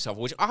was by himself,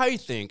 which I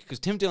think, because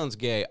Tim Dillon's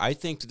gay, I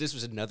think that this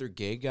was another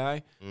gay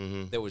guy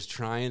that was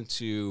trying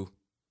to,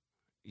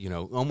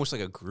 almost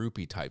like a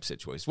groupie type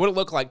situation. What it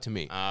looked like to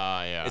me.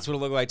 Yeah. It's what it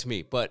looked like to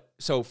me. But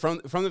so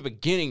from the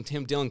beginning,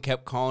 Tim Dillon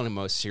kept calling him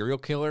a serial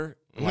killer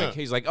Like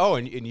he's like, oh,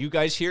 and you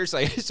guys here? It's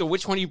like, so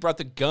which one of you brought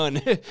the gun,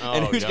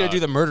 and who's gonna God. do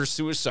the murder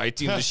suicide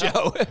team of the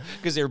show?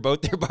 Because they were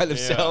both there by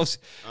themselves.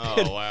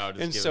 Oh wow!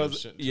 Just And giving so them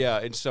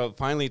shit. and so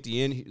finally at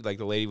the end, like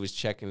the lady was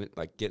checking it,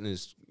 like getting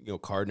his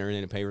card and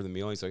everything to pay for the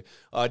meal. He's like,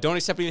 don't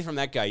accept anything from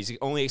that guy. He's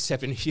only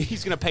accepting.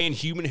 He's gonna pay in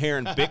human hair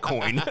and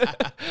Bitcoin.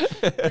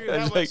 Dude, how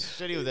much like-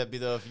 shitty would that be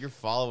though? If you're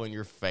following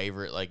your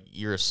favorite, like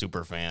you're a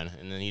super fan,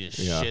 and then he just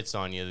Yeah. shits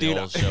on you the Dude,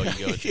 old show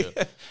you go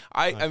to.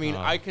 I mean,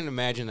 I can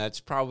imagine that's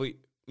probably,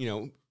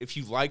 if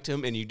you liked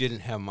him and you didn't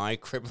have my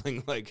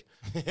crippling, like,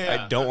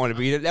 I don't want to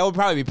be there, that would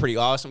probably be pretty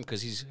awesome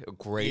because he's a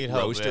great You'd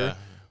hope, roaster. yeah.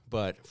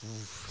 But,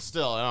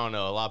 Still, I don't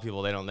know. A lot of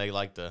people they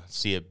like to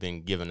see it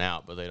being given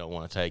out, but they don't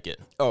want to take it.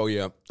 oh,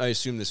 yeah, I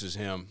assume this is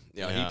him.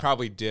 Yeah, Yeah. he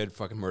probably did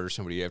fucking murder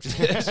somebody after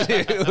this.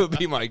 It would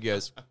be my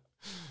guess.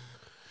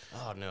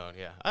 Oh no,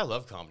 yeah, I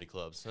love comedy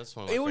clubs. That's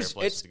one of my It favorite was,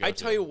 places to go I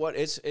to. tell you what,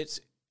 it's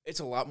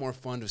a lot more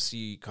fun to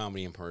see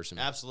comedy in person.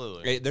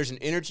 Absolutely. There's an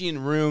energy in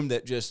the room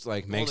that just,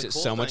 like, Well, makes the it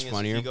cool so much thing is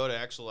funnier. If you go to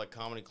actual like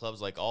comedy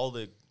clubs, like all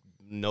the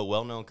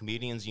well-known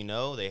comedians,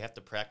 they have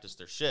to practice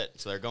their shit.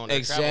 So they're going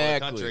to travel the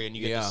country, and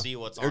you get to see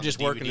what's They're on just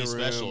the working DVD the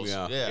room, specials.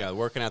 yeah,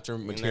 working out their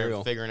And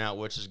material. they're figuring out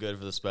which is good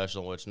for the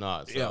special and which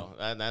not. So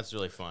that's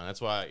really fun. That's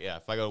why,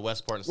 if I go to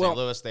Westport in St. Well-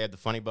 Louis, they have the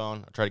Funny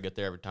Bone. I try to get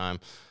there every time.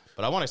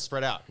 But I want to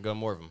spread out and go to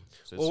more of them.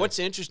 So Well, what's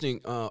interesting,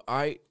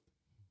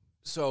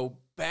 so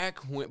back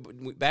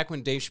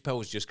when Dave Chappelle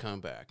was just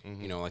coming back,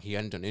 like he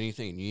hadn't done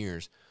anything in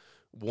years.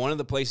 One of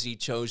the places he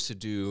chose to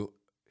do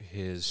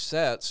his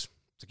sets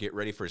to get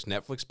ready for his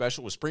Netflix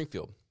special was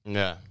Springfield.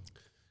 Yeah.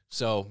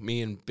 So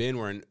me and Ben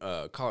were in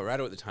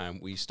Colorado at the time.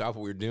 We stopped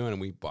what we were doing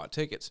and we bought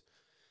tickets,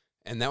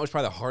 and that was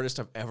probably the hardest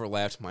I've ever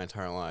laughed in my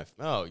entire life.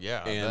 Oh,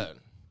 yeah, I And bet.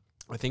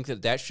 I think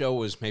that show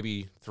was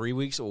maybe 3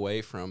 weeks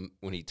away from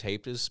when he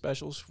taped his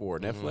specials for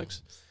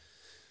Netflix.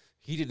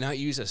 He did not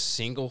use a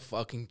single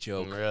fucking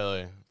joke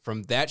Really?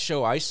 from that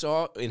show I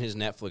saw in his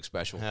Netflix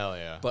special. Hell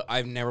yeah. But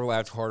I've never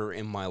laughed harder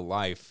in my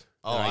life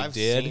Oh, than I've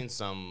did seen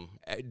some.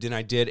 than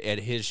I did at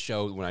his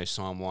show when I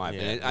saw him live.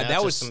 Yeah, And that's that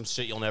just was some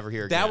shit you'll never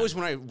hear that again. was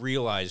when I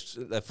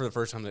realized that for the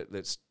first time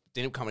that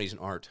stand-up comedy is an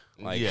art.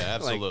 Like, Yeah, like,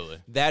 absolutely.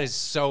 that is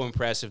so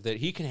impressive that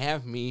he can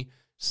have me.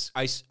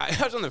 I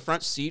was on the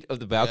front seat of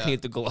the balcony Yeah.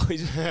 at the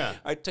Glories. Yeah.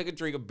 I took a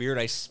drink of beer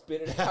and I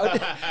spit it out.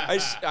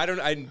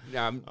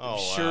 I'm Oh,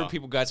 sure wow.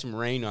 people got some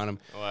rain on him.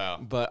 Wow.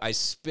 But I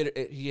spit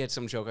it. He had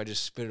some joke. I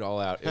just spit it all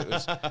out.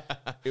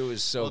 It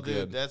was so Well,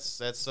 good. dude,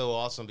 that's so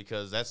awesome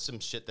because that's some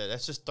shit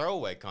that's just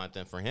throwaway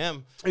content for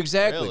him.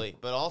 Exactly. Really.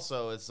 But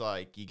also, it's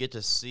like you get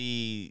to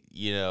see,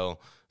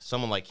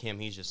 someone like him.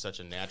 He's just such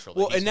a natural.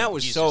 Well, he's and that just-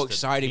 was he's so just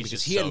exciting he's because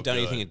just he hadn't so done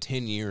good. anything in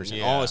 10 years,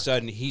 and all of Yeah. a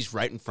sudden he's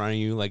right in front of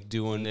you, like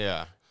doing.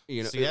 Yeah.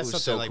 See, See, that's it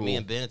was something so like cool. me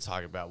and Ben had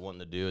talked about wanting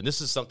to do, and this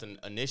is something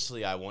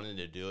initially I wanted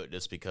to do it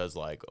just because,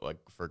 like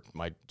for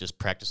my just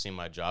practicing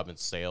my job in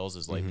sales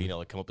is like being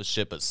able to come up with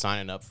shit, but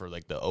signing up for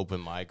like the open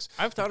mics.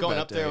 I've thought going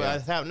about up that, there. yeah.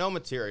 I have no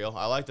material.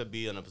 I like to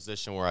be in a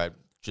position where I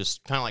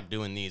just kind of like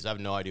doing these. I have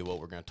no idea what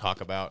we're going to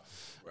talk about,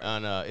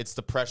 and it's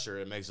the pressure.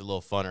 It makes it a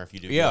little funner if you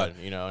do Yeah. good,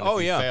 And Oh,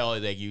 if you yeah. fail,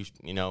 Yeah,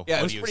 Yeah, what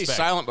it was do you pretty expect?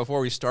 silent before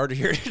we started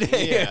here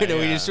today. Yeah,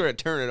 We yeah. just sort of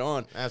turn it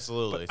on.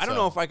 Absolutely. I don't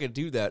So- know if I could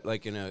do that,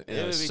 like in would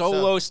a be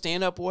solo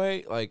stand-up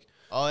way. Like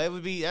Oh,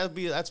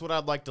 that's what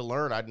I'd like to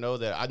learn. I know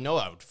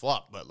I would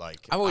flop, but like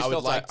I've always I would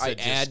felt like like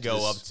to I just add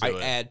go up to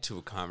it. I add to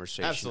a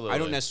conversation. I Absolutely.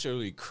 don't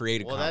necessarily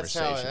create a Well,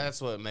 conversation. that's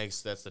what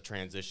makes that's the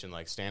transition.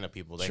 Like stand-up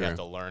people, they Sure. have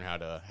to learn how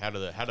to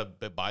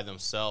by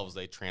themselves.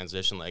 They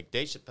transition. Like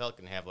Dave Chappelle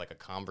can have like a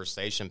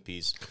conversation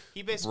piece.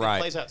 He basically Right.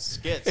 plays out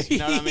skits. You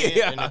know what I mean?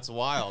 Yeah. And it's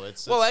wild.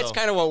 Well, that's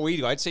kind of what we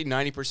do. I'd say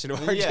 90%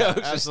 of our Yeah,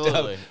 jokes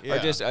absolutely. and stuff Yeah. are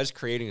just us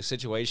creating a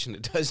situation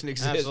that doesn't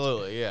exist.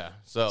 Absolutely, yeah.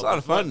 So It's a lot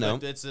of fun, but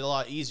though. It's a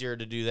lot easier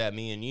to do that,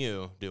 me and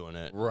you doing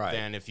it, Right.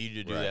 than if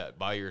you do Right. that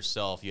by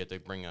yourself. You have to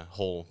bring a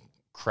whole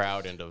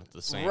crowd into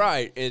the same.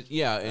 Right. And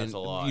a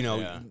lot,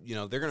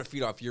 yeah. they're gonna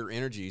feed off your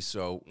energy.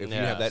 So if you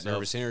Yeah, have that so-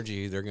 nervous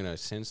energy, they're gonna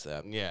sense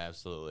that. And Yeah,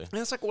 absolutely.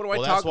 it's like, what do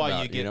Well, I talk that's why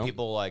about? you get know?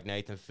 people like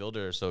Nathan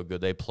Fielder are so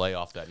good. They play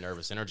off that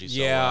nervous energy so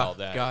Yeah, well.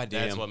 That's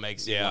goddamn. what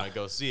makes you Yeah. want to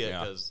go see it Yeah.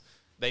 because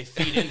they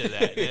feed into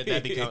that.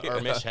 That becomes, or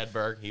Mitch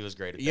Hedberg, he was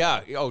great at that.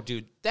 Yeah. Oh,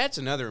 dude, that's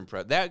another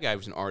impressive. That guy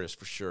was an artist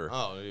for sure.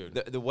 Oh, dude.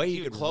 The way he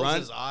He would could close run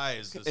his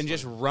eyes and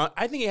just run.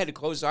 I think he had to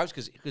close his eyes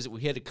because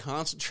we had to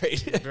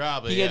concentrate.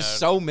 Probably, he had yeah.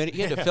 so many. He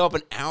had to fill up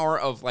an hour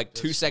of like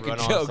 2-second run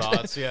on jokes.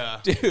 thoughts,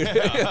 yeah. Dude,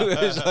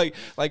 it was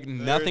like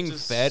nothing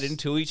just- fed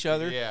into each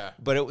other. Yeah.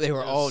 but they were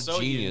It was all so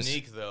genius.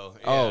 unique, though.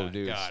 Oh, Yeah,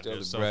 dude, God, still it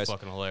was the so best.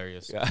 fucking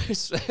hilarious. Yeah,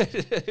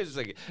 it's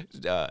like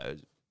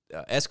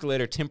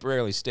escalator,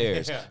 temporarily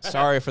stairs. Yeah.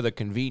 Sorry for the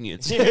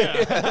convenience. Yeah.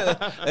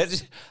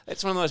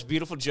 that's one of the most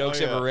beautiful jokes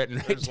Oh, yeah. ever written.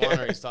 Right There's one where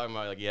there. he's talking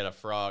about like he had a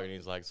frog and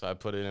he's like, so I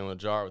put it in a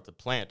jar with a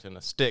plant and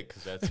a stick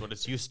because that's what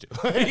it's used to.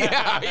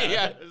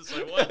 Yeah. It's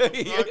like what?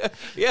 The fuck?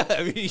 yeah,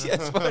 I mean,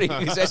 that's funny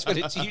because that's what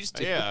it's used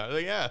to.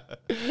 Yeah.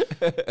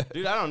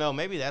 Dude, I don't know.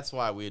 Maybe that's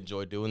why we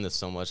enjoy doing this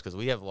so much because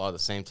we have a lot of the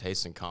same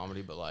taste in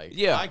comedy. But like,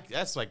 Yeah.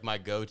 that's like my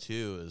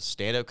go-to is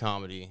stand-up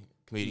comedy,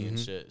 comedian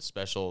Mm-hmm. shit,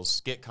 specials,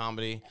 skit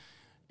comedy.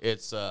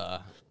 It's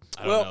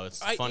I don't know. It's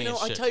funny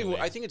as I shit tell to you what,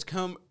 me. I think it's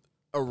come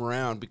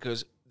around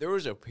because there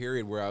was a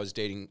period where I was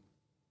dating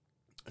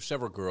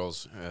several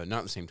girls, not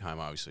at the same time,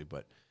 obviously,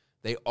 but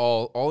they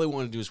all they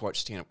wanted to do is watch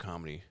stand-up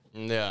comedy.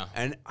 Yeah.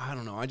 And I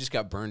don't know, I just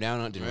got burned down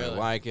on it, didn't really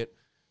like it.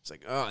 It's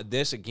like, oh,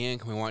 this again,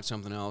 can we watch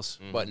something else?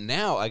 But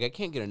now, like, I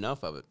can't get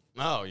enough of it.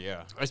 Oh,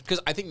 yeah. It's because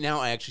I think now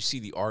I actually see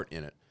the art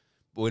in it.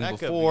 But when That could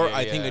be, before, yeah,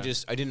 I think yeah.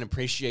 I didn't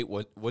appreciate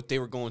what they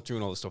were going through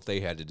and all the stuff they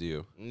had to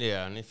do.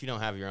 Yeah, and if you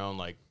don't have your own,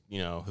 like, you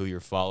know, who you're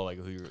following,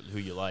 like who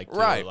you like, too.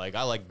 Right. Like,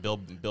 I like Bill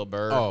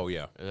Burr. Oh,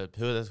 yeah.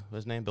 Who is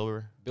his name? Bill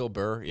Burr? Bill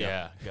Burr,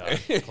 Yeah, God,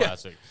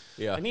 classic.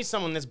 Yeah. I need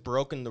someone that's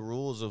broken the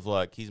rules of,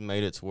 like, he's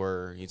made it to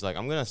where he's like,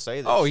 I'm going to say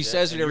this Oh, he shit,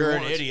 says it and every you're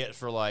an once. idiot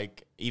for,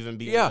 like, even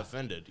being Yeah.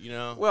 offended, you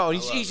know? Well, I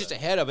he's love just it.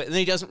 ahead of it, and then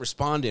he doesn't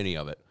respond to any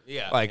of it.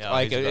 Yeah, like yeah,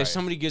 like he's if right.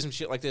 somebody gives him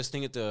shit like this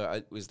thing at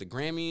it was the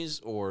Grammys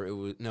or it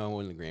was no, it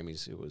wasn't the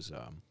Grammys. It was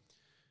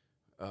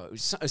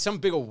some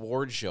big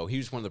award show. He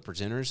was one of the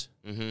presenters,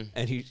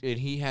 and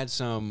he had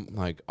some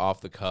like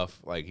off the cuff,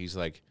 like he's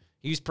like.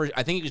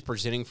 I think he was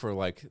presenting for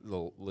like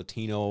the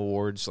Latino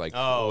awards, like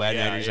Latin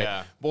yeah, actors. yeah.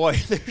 Like, boy,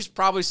 there's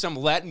probably some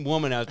Latin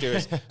woman out there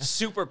that's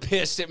super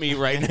pissed at me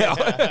right now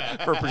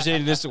for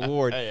presenting this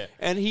award. Yeah.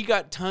 And he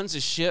got tons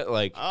of shit,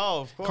 like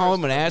Oh, of course. call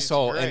him an He's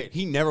asshole, great. and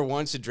he never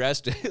once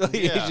addressed it. Like,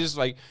 Yeah. He's just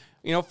like,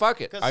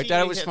 fuck it. 'Cause I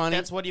thought it was funny.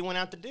 That's what he went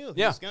out to do.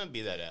 Yeah. He's going to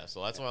be that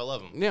asshole. That's why I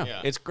love him.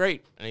 Yeah, it's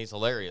great. and he's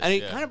hilarious. And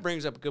it yeah. kind of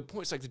brings up a good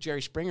point. It's like the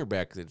Jerry Springer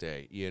back in the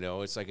day.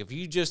 It's like if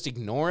you just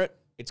ignore it,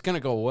 it's going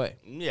to go away.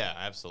 Yeah,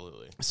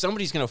 absolutely.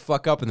 Somebody's going to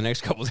fuck up in the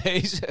next couple of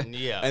days.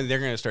 Yeah. And they're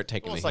going to start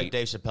taking Almost the like heat.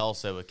 Dave Chappelle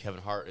said with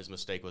Kevin Hart, his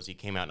mistake was he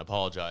came out and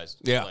apologized.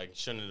 Yeah. Like,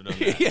 shouldn't have done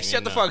that. Yeah,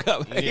 shut the fuck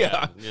up.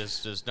 Yeah.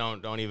 Just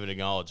don't even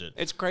acknowledge it.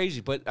 It's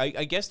crazy, but I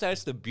guess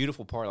that's the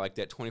beautiful part, like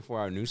that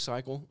 24-hour news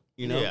cycle,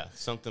 Yeah,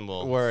 something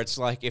will. Where it's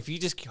like, if you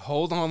just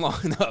hold on long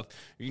enough,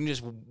 you can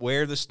just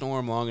wear the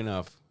storm long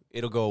enough,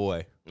 it'll go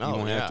away. You Oh,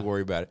 won't have yeah. to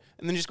worry about it.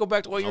 And then just go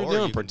back to what you're Or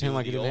doing, you can pretend do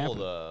like it didn't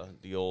happen.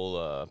 The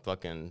old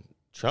fucking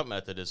Trump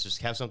method is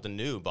just have something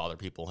new bother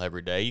people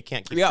every day. You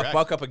can't keep Yeah, track.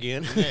 fuck up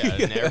again. Yeah,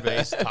 and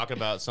everybody's talking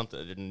about something,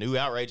 a new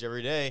outrage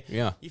every day.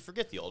 Yeah. You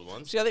forget the old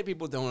ones. See, I think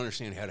people don't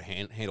understand how to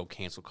handle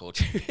cancel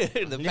culture.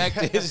 The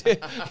fact is,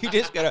 you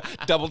just gotta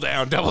double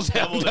down.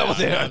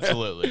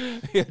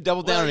 Absolutely. Yeah,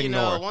 double down and you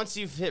ignore. know, once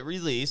you've hit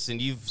release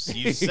and you've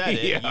said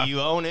it, Yeah.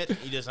 you own it,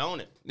 you just own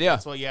it. Yeah.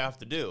 That's what you have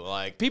to do.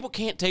 Like, People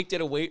can't take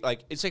that away.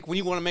 Like, it's like when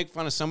you want to make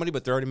fun of somebody,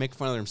 but they're already making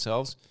fun of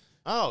themselves.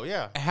 oh,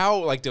 yeah.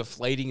 How, like,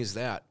 deflating is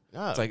that?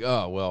 Oh. It's like,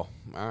 oh, well,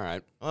 all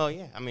right. Well,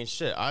 yeah. I mean,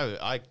 shit.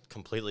 I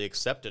completely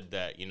accepted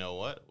that. You know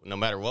what? No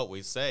matter what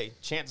we say,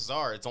 chances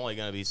are it's only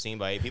going to be seen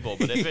by 8 people.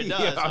 But if it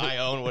does, Yeah. I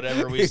own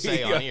whatever we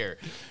say Yeah. on here.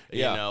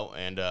 Yeah. You know,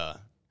 and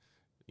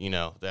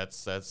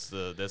that's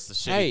the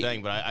shitty Hey.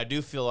 thing. But I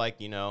do feel like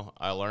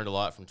I learned a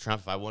lot from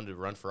Trump. If I wanted to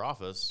run for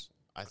office,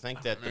 I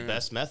think that the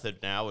best method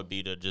now would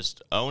be to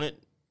just own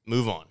it,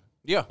 move on.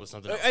 Yeah. With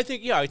something else. I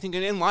think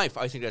in life,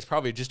 I think that's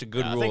probably just a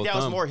good I rule think of that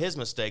was thumb. more his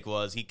mistake.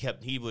 Was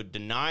he would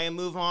deny and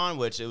move on,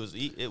 which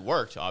it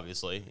worked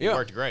obviously. It Yeah.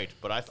 worked great.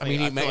 But I mean,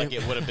 he feel may- like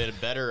it would have been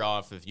better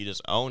off if you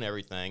just own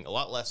everything. A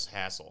lot less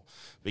hassle,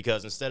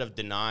 because instead of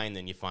denying,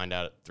 then you find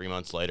out 3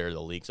 months later the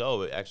leaks.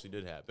 Oh, it actually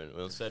did happen.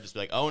 Well, instead, just be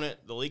like, own it.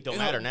 The leak don't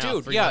matter now.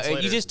 Dude, 3 yeah, months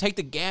later. you just take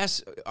the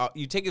gas,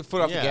 you take your foot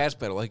off the Yeah. gas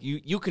pedal. Like,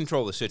 you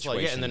control the situation.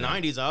 Well, yeah, in the now.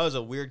 90s, I was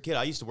a weird kid.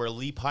 I used to wear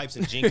Lee pipes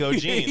and Jinko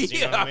jeans. You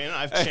know what I Yeah. mean?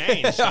 I've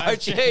changed. I've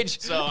changed.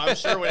 So I'm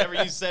sure whatever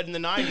you said in the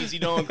 90s, you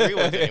don't agree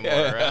with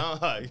anymore,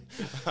 right?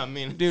 I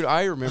mean, Dude,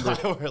 I remember.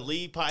 I wear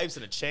Lee pipes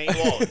and a chain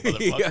wallet,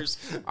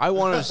 motherfuckers. I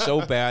wanted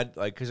so bad,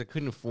 like, because I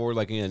couldn't afford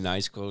like any of the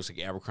nice clothes, like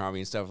Abercrombie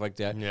and stuff like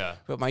that. Yeah.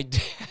 But my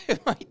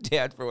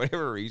dad, for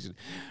whatever reason,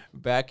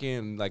 back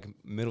in like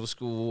middle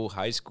school,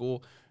 high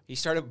school, he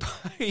started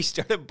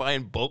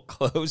buying bulk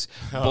clothes,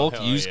 bulk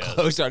hell used yes.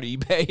 clothes on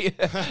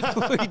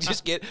eBay. We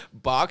just get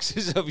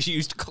boxes of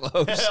used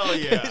clothes, Hell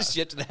yeah.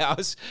 shit to the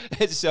house,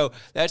 and so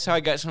that's how I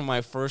got some of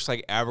my first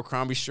like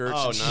Abercrombie shirts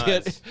Oh, and nice.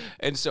 shit.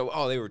 And so,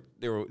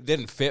 they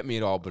didn't fit me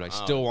at all, but I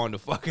still wanted to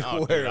fucking Oh,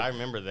 wear dude, them. I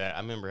remember that. I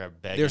remember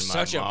begging There's my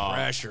such a mom.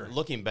 pressure.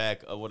 Looking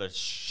back, what a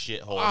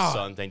shithole Ah.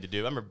 son thing to do.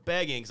 I remember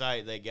begging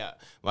because they got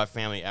my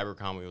family.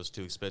 Abercrombie was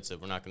too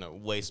expensive. We're not going to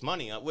waste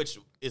money on, which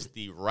is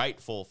the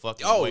rightful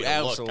fucking Oh, way to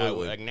absolutely.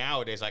 look. Like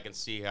nowadays, I can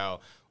see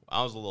how.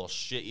 I was a little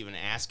shit even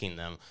asking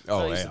them. Oh,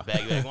 I used yeah. to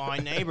beg, like, well, my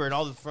neighbor and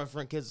all the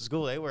front kids at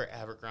school, they wear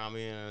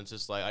Abercrombie, and it's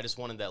just like I just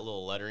wanted that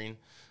little lettering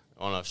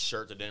on a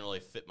shirt that didn't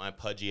really fit my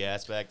pudgy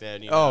ass back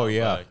then. You know? Oh,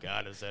 yeah. But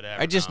God, it said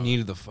Abercrombie. I just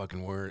needed the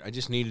fucking word. I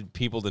just needed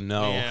people to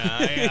know.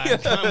 Yeah,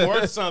 I'm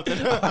worth something.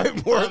 I'm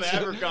worth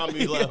I'm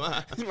Abercrombie.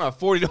 This is my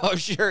 $40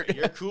 shirt.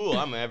 You're cool.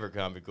 I'm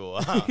Abercrombie cool.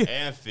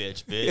 And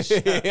Fitch,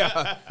 bitch.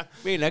 Yeah.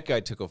 Me and that guy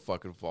took a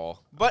fucking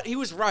fall. But he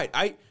was right.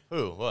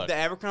 Who? What? The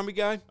Abercrombie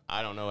guy,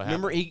 I don't know what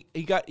remember happened.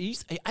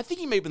 I think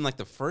he may have been like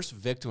the first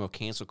victim of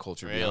cancel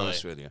culture, to be Really?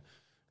 honest with you.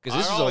 Because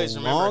this I always is a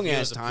remember long he ass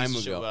was a time piece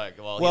of shit, ago. Like,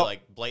 he Well,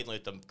 like blatantly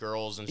with the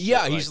girls and shit.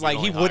 yeah, he's you like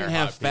he only wouldn't hire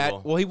have hot fat.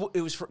 people. Well,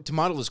 it was to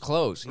model his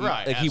clothes.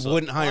 Right, Like he absolutely.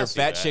 wouldn't hire Well, I see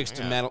fat that, chicks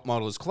to yeah.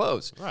 model his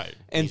clothes. Right.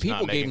 And He's people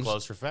not gave making him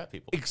clothes for fat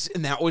people.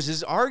 And that was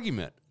his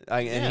argument.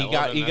 And he well,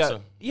 got then he that's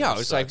got yeah. that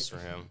It's like sucks for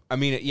him. I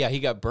mean yeah, he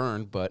got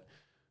burned, but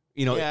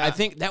Yeah. I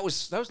think that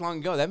was long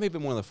ago. That may have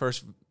been one of the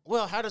first.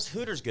 Well, how does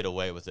Hooters get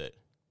away with it?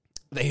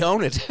 They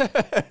own it.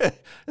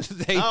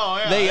 they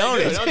yeah, they they own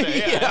do, it. don't they?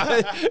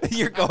 Yeah.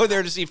 You're going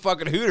there to see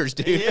fucking Hooters,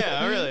 dude.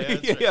 Yeah, really.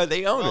 That's yeah,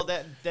 they own Well,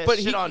 it. that But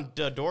shit he- on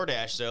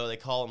DoorDash though, they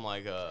call them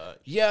like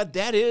Yeah,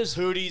 that is.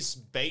 Hooties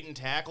bait and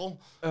tackle.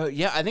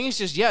 Yeah, I think it's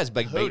just it's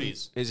like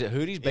Hooties. Is it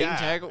Hooties bait and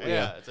tackle?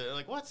 Yeah. It's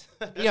like what?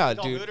 Yeah,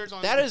 Call dude. Hooters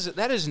on That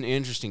is an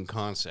interesting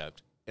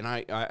concept, and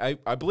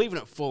I believe in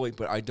it fully,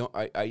 but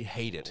I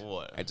hate it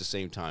What? at the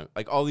same time.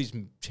 Like all these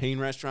chain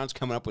restaurants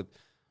coming up with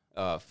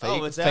it's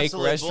fake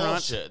absolute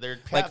restaurants, bullshit. They're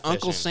like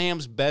Uncle catfishing.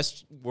 Sam's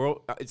Best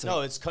World. It's like,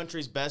 No, it's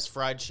country's best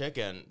fried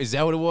chicken. is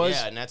that what it was?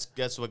 Yeah, and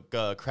that's what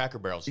Cracker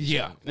Barrel's.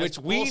 Yeah, doing. That's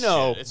which we bullshit.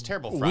 know. It's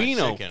terrible fried We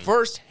know chicken.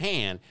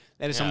 firsthand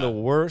that is some of Yeah. the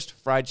worst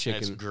fried And chicken.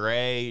 it's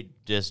gray,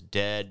 just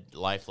dead,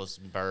 lifeless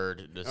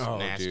bird. This Oh,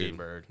 nasty dude.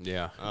 bird.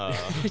 Yeah,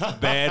 Uh,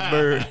 bad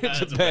bird.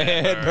 It's a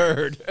bad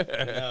bird.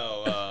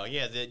 No,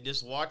 yeah,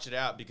 just watch it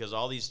out because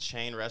all these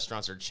chain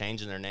restaurants are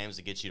changing their names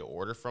to get you to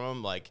order from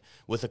them, like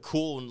with a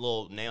cool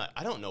little name. Like,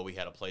 I don't know we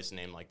had a place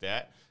named like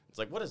that. It's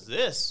like, what is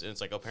this? And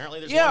it's like, apparently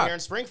there's Yeah. one here in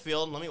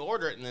Springfield. Let me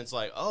order it. And then it's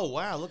like, oh,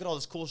 wow, look at all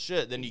this cool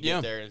shit. Then you get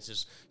Yeah. there and it's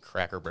just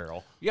Cracker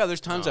Barrel. Yeah,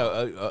 there's tons of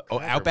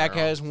Cracker Outback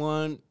Barrel. has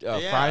one.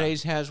 Yeah.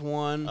 Fridays has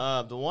one.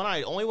 The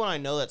only one I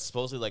know that's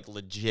supposedly like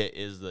legit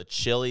is the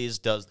Chili's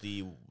does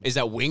the. Is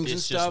that wings and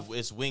It's stuff? just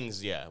it's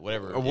wings, yeah,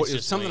 whatever. Or what- It's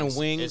just something in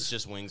wings? It's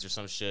just wings or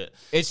some shit.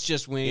 It's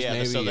just wings, Yeah,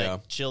 maybe. so Yeah.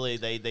 Chili,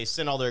 they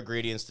send all their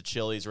ingredients to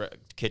Chili's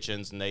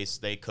kitchens and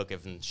they cook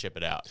it and ship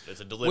it out.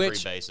 It's a delivery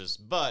Which- basis,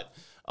 but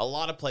a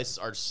lot of places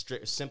are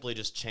simply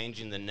just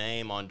changing the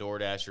name on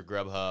DoorDash or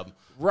Grubhub.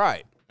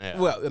 Right. Yeah.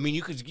 Well, I mean,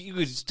 you could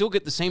still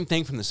get the same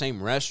thing from the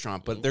same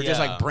restaurant, but they're just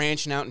like Yeah.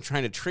 branching out and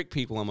trying to trick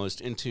people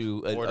almost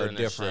into a Ordering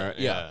their different.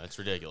 shit. Yeah. It's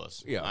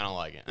ridiculous. Yeah. I don't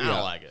like it. I Yeah.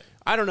 don't like it.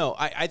 I don't know.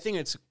 I think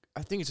it's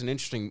an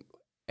interesting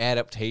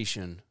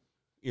adaptation.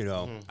 You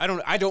know,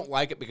 I don't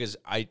like it because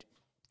I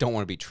don't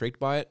want to be tricked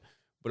by it,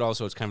 but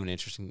also it's kind of an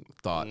interesting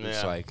thought.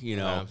 It's Yeah. like, you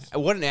know,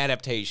 what an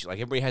adaptation. Like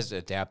everybody has to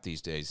adapt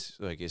these days,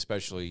 like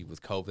especially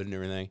with COVID and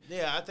everything.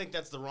 Yeah, I think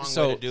that's the wrong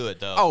So way to do it,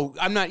 though. Oh,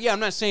 I'm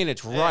not saying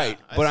it's right,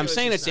 I but see I'm what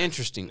saying you're it's saying.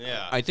 interesting.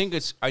 Yeah. I think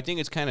it's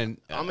kind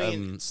of I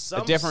mean,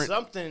 a different.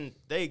 something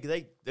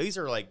these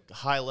are like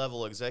high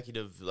level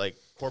executive like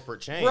corporate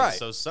chains. Right.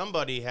 So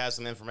somebody has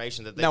some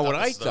information that they Now, thought what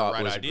I this is the thought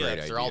right was a idea. great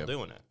 'Cause they're all idea.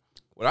 doing it.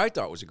 What I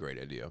thought was a great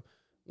idea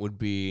would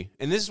be,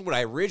 and this is what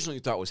I originally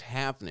thought was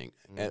happening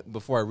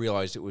before I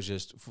realized it was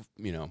just,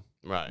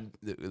 Right.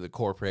 the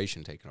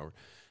corporation taking over.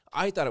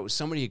 I thought it was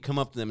somebody had come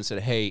up to them and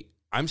said, "Hey,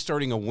 I'm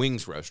starting a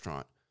wings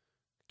restaurant.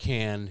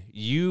 Can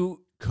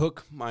you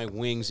cook my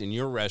wings in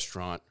your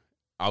restaurant?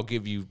 I'll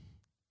give you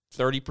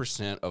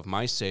 30% of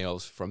my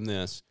sales from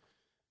this.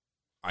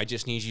 I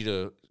just need you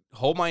to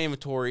hold my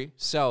inventory,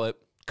 sell it,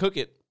 cook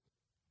it,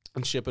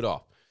 and ship it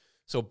off."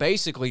 So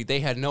basically, they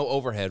had no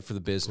overhead for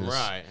the business.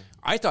 Right.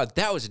 I thought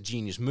that was a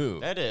genius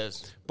move, That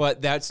is.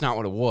 but that's not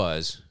what it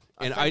was.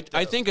 And I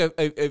think that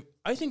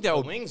The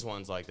would wings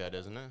one's like that,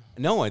 isn't it?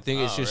 no. I think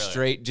it's Oh, just really?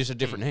 straight, just a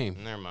different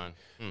name. Never mind.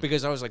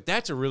 Because I was like,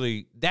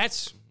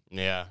 that's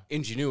Yeah.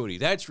 ingenuity.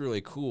 That's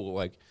really cool.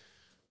 Like,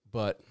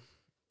 but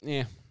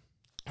yeah.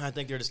 I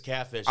think they're just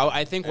catfish.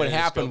 I think what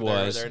happened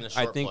was,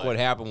 what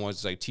happened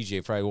was like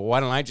TJ Friday. Well, why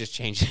don't I just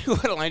change it? Why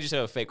don't I just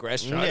have a fake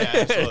restaurant Yeah,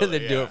 and absolutely.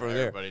 then do Yeah, it from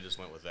there? Everybody just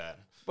went with that.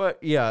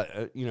 But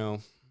yeah,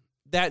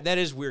 that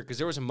is weird because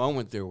there was a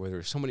moment there where there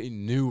were so many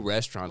new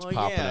restaurants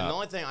popping The up.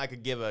 only thing I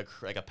could give a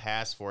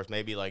pass for is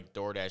maybe like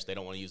DoorDash. They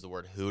don't want to use the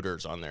word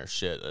Hooters on their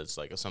shit. It's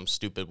like some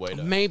stupid way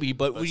to. Maybe,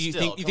 but what do you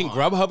still, think? You think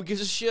come on. Grubhub gives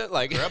a shit?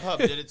 Like Grubhub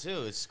did it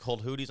too. It's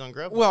called Hooties on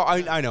Grubhub. Well,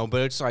 I know,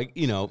 but it's like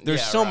there's Yeah,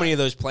 so many right. of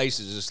those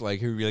places. It's like,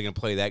 who are really gonna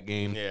play that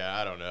game? Yeah,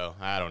 I don't know.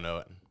 I don't know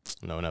it.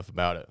 Know enough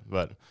about it,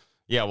 but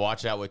yeah,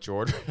 watch out what you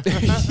order.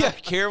 Yeah,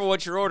 careful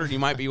what you're ordering. You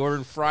might be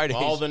ordering Fridays.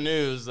 All the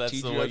news. That's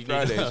the TGI way you need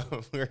Fridays. to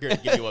know. We're here to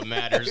give you what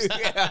matters.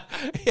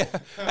 yeah.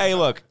 Hey,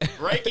 look.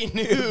 Breaking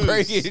news.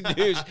 Breaking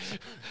news.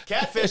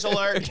 Catfish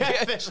alert.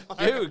 Catfish alert.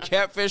 Dude,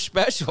 catfish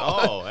special.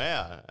 Oh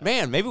yeah.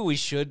 Man, maybe we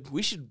should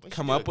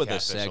come do up with a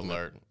catfish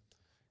segment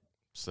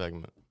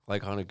segment.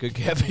 like on a good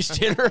catfish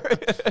dinner.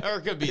 Or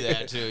it could be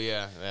that too.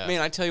 Yeah.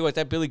 Man, I tell you what,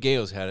 that Billy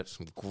Gales had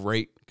some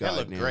great. that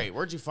looked goddamn- great.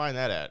 Where'd you find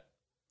that at?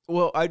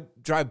 Well, I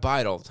drive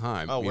by it all the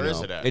time. Oh, you where is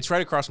know. it at? It's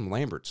right across from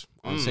Lambert's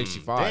on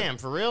 65. Damn,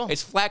 for real?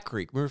 It's Flat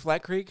Creek. Remember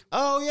Flat Creek?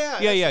 Oh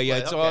yeah. Yeah.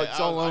 that's It's the all- place. it's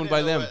all I owned didn't by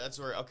know them. where- That's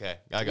where. Okay,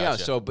 I got Yeah, you.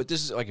 so, but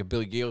this is like a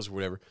Billy Gales or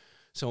whatever.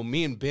 So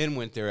me and Ben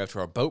went there after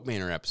our Boat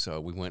Manor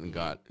episode. We went and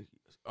got,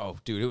 oh,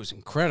 dude, it was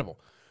incredible.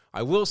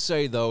 I will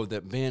say, though,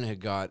 that Ben had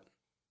got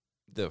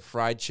the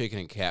fried chicken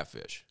and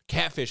catfish.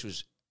 Catfish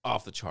was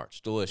off the charts,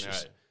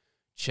 delicious. Right.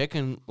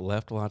 Chicken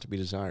left a lot to be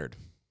desired.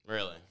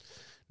 Really?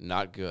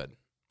 Not good.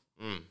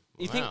 Mm.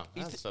 You Wow,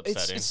 think that's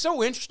upsetting. it's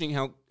so interesting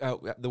how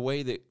the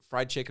way that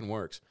fried chicken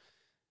works.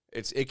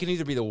 It can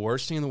either be the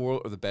worst thing in the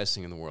world or the best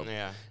thing in the world.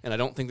 Yeah. And I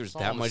don't think there's It's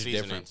all that in the much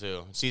seasoning, difference.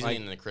 too.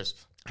 Seasoning and the crisp.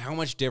 How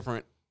much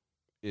different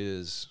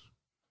is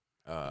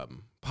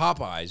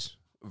Popeyes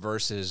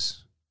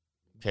versus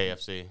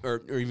KFC.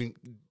 or even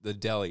the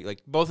deli.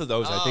 Like both of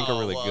those, I think are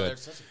really good.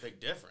 There's such a big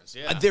difference.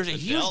 Yeah, There's a The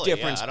huge deli,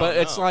 difference, yeah, I but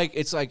don't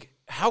it's like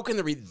how can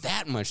there be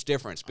that much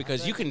difference?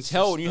 Because you think can it's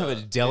tell just when you have a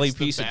the- deli it's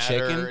the piece of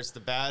batter, chicken. It's the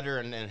batter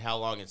and how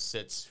long it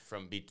sits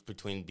from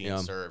between being Yeah.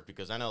 served.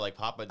 Because I know like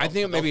Popeye, I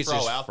think maybe it's throw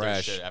just out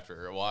fresh. their shit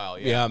after a while.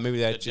 Yeah, maybe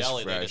The that's just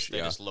deli, fresh, They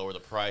yeah. just lower the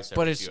price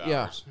every But it's few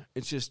yeah, hours.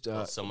 it's just.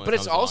 someone But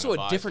it's comes along also and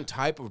a buys different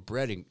type of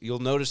breading. You'll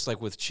notice,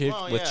 like with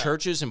Well, with yeah.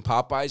 churches and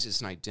Popeyes,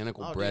 it's an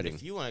identical Oh, breading. dude,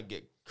 if you want to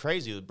get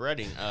crazy with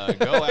breading,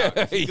 go out.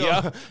 If you go,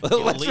 Yeah.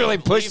 you Let's really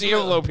push the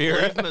envelope here.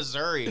 Leave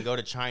Missouri and go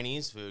to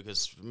Chinese food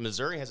because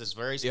Missouri has this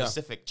very Yeah.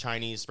 specific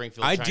Chinese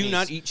Springfield. I Chinese do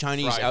not eat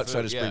Chinese fried outside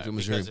food. of Springfield,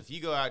 Missouri. Because if you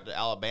go out to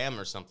Alabama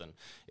or something,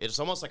 it's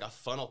almost like a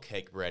funnel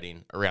cake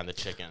breading around the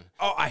chicken.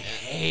 Oh, I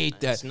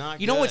hate that. It's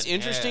not. You know what's good.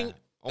 interesting? Yeah.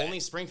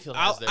 Only Springfield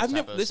has that I've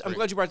type never. of I'm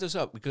glad you brought this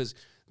up because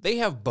they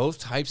have both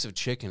types of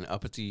chicken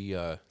up at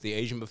the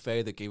Asian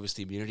buffet that gave us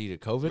the immunity to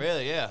COVID.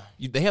 Really, yeah.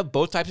 They have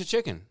both types of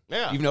chicken.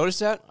 Yeah. You've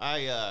noticed that?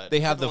 I They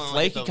have the typically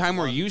like flaky the kind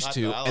we're one used type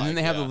to, that I and then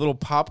they like, have yeah. the little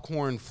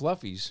popcorn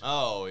fluffies.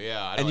 Oh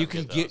yeah, I And you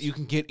don't can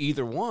those. get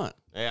either one.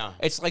 Yeah.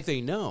 It's like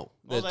they know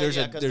Well, that they- there's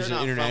yeah, 'cause there's they're an not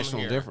from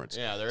international here. difference.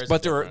 Yeah, there is a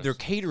But difference. they're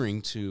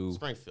catering to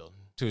Springfield.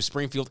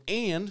 Springfield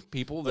and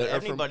people But that are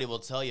from. everybody will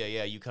tell you,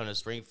 yeah, you come to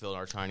Springfield,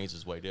 our Chinese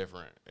is way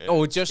different.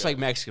 Oh, It's just good. like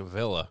Mexican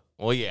Villa.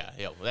 Well, yeah.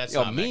 Well, that's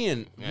Yo, not me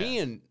Mexican.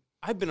 and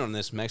I've been on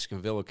this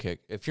Mexican Villa kick.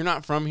 If you're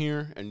not from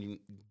here and you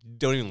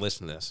don't even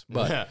listen to this,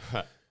 but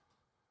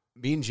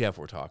me and Jeff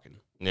were talking.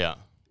 yeah.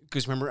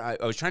 Because remember, I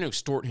was trying to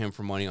extort him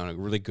for money on a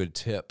really good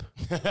tip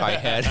I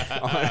had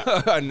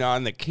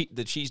on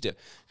the cheese dip.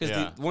 Because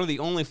Yeah. one of the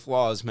only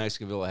flaws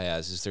Mexican Villa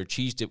has is their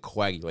cheese dip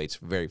coagulates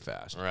very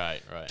fast.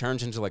 Right.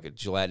 Turns into like a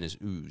gelatinous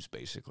ooze,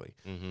 basically.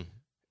 Mm-hmm.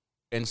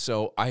 And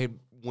so I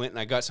went and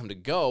I got some to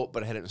go,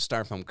 but I had it in a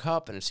styrofoam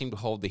cup, and it seemed to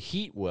hold the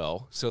heat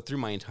well. So through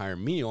my entire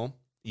meal,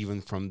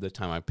 even from the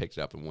time I picked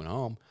it up and went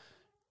home,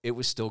 it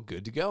was still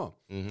good to go.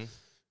 Mm-hmm.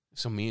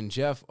 So me and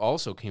Jeff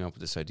also came up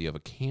with this idea of a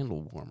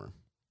candle warmer.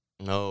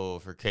 No,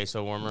 for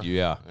queso warmer.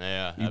 Yeah.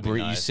 Yeah. You that'd be you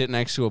nice. sit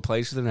next to a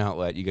place with an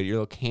outlet. You got your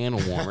little candle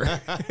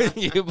warmer.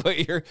 you put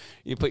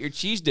your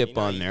cheese dip You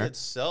know, on you there. could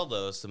sell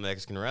those to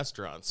Mexican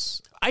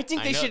restaurants. I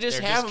think I they know, should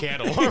just they're have just them.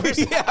 candle warmers.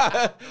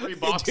 Yeah, 3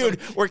 bucks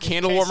dude, of we're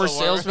candle queso warmer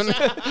warmers.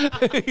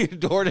 salesmen,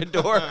 door to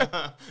door.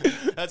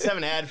 Let's have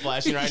an ad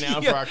flashing right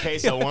now Yeah, for our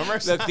queso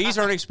warmers. Look, these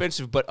aren't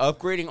expensive, but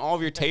upgrading all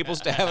of your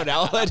tables to have an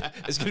outlet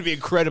is going to be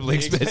incredibly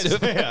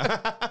expensive.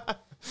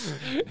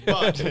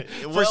 But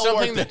for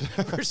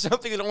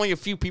something that only a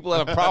few people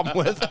have a problem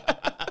with.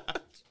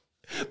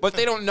 But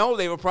they don't know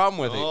they have a problem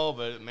with it. Oh,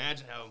 but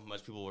imagine how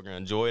much people were going to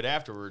enjoy it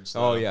afterwards.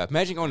 Oh, yeah.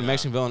 Imagine going to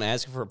Mexicanville and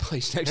asking for a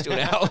place next to an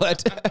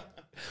outlet.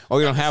 Oh,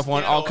 you don't have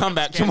one? I'll come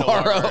back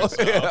tomorrow.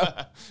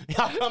 Yeah.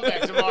 I'll come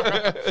back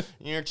tomorrow.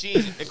 Your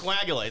cheese, it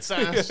coagulates.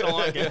 I just don't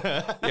like it.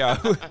 Yeah.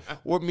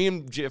 Me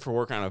and Jeff are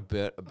working on a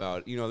bit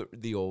about,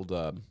 the old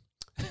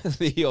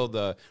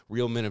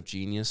Real Men of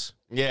Genius.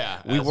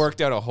 Yeah. We worked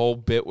out a whole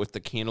bit with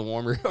the candle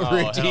warmer Oh,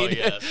 routine. hell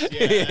yes.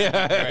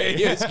 Yeah. Great.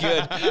 It's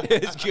good.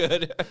 It's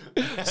good.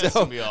 So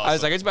gonna be I was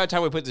awesome. like, it's about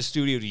time we put the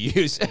studio to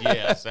use.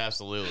 Yes,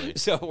 absolutely.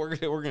 So we're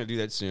gonna do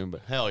that soon,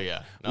 but Hell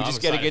yeah. No, we I'm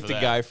just got to excited get for the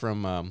that. guy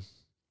from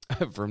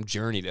from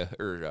Journey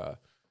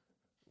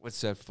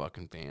what's that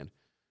fucking band?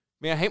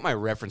 Man, I hate my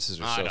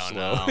references are I so don't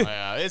slow. know.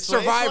 Yeah, it's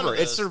Survivor.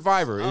 It's, It's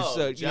Survivor. Oh,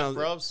 It's Jeff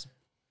Probst?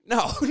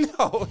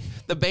 No,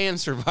 the band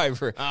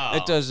Survivor. Oh,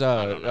 It does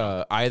I don't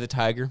know. Eye of the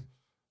Tiger.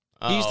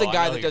 He's Oh, the I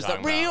guy know that who you're does the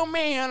talking real about.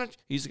 man.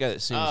 He's the guy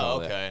that sings all Oh,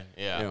 that. okay.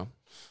 Yeah. You know.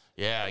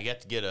 Yeah, you have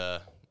to get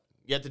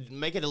you have to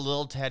make it a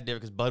little tad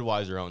different because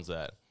Budweiser owns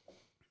that.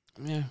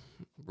 Yeah.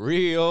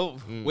 Real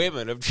Hmm.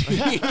 women of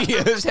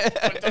genius.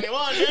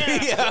 21,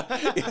 yeah.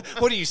 Yeah.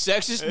 What are you,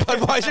 sexist,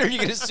 Budweiser? Are you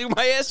going to sue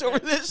my ass over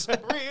this?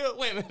 Real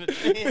women.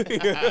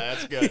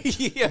 That's good.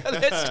 Yeah,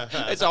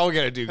 that's all we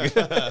got to do.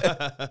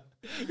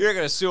 You're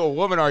going to sue a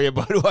woman, are you,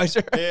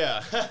 Budweiser?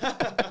 Yeah.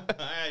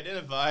 I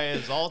identify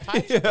as all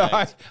types Yeah,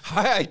 of things.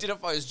 I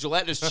identify as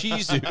gelatinous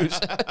cheese ooze.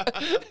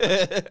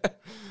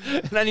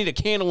 And I need a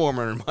candle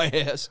warmer in my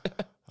ass.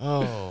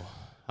 Oh,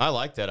 I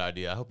like that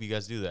idea. I hope you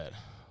guys do that.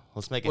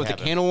 Let's make it With the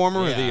happen. candle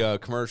warmer or Yeah. the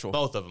commercial?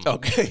 Both of them.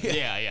 Okay.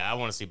 Yeah, I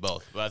want to see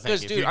both. But I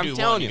 'Cause, think if dude, you I'm do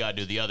telling one, you. you got to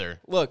do the other.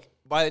 Look,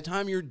 by the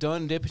time you're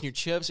done dipping your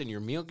chips and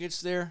your meal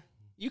gets there,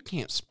 you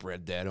can't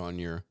spread that on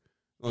your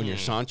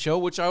Sancho,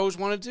 which I always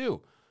want to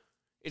do.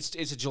 It's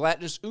a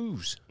gelatinous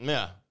ooze.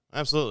 Yeah,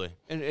 absolutely.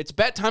 And it's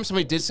about time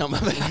somebody did something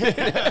about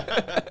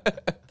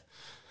it.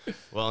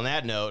 Well, on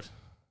that note,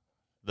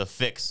 the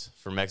fix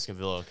for Mexican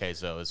Villa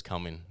queso is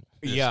coming.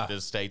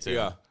 This stay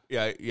tuned.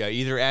 Yeah.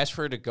 Either ask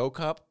for it to go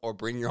cup or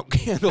bring your own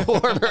candle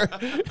warmer.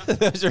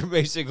 Those are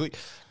basically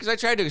because I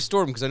tried to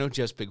extort them because I know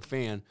Jeff's a big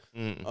fan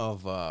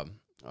of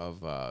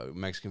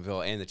Mexican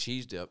Villa and the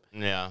cheese dip,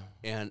 Yeah.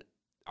 and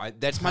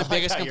that's my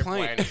biggest Your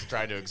plan complaint. is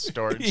try to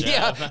extort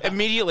Yeah, Jeff.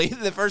 immediately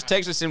the first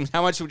text was him.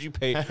 How much would you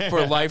pay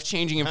for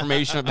life-changing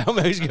information about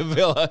Mexican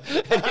Villa?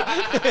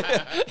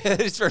 And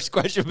his first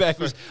question back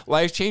was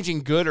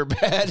life-changing, good or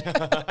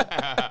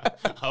bad?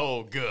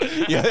 oh,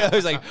 good. Yeah, I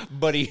was like,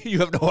 buddy, you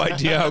have no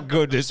idea how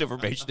good this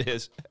information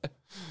is.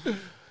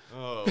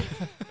 Oh,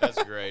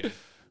 that's great.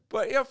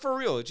 But yeah, for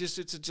real, it's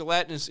a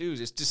gelatinous ooze.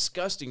 It's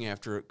disgusting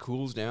after it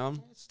cools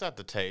down. It's not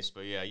the taste,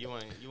 but yeah, you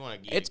want to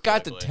get It's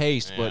got the quickly.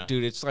 taste, Yeah. but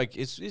dude, it's like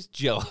it's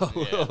Jello.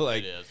 Yeah,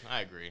 like it is. I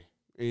agree.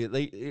 I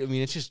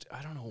mean, it's just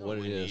I don't know what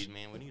it we is, need,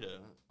 man. We need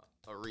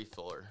a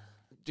refiller.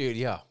 dude.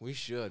 Yeah, we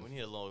should. We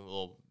need a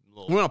little.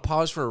 We want to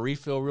pause for a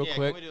refill real Yeah,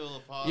 quick. can we do a little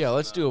pause? Yeah,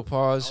 let's do a I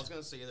pause. was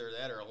gonna say either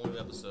that or a whole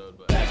episode,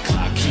 but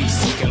Clock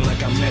keeps ticking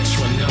like a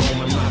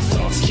metronome, and my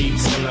thoughts keep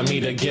telling me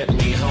to get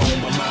me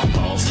home, but my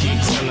balls keep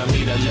telling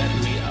me to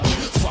let me up.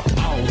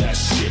 Fuck all that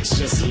shit,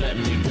 just let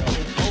me go.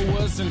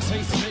 Owers and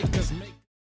tastemakers make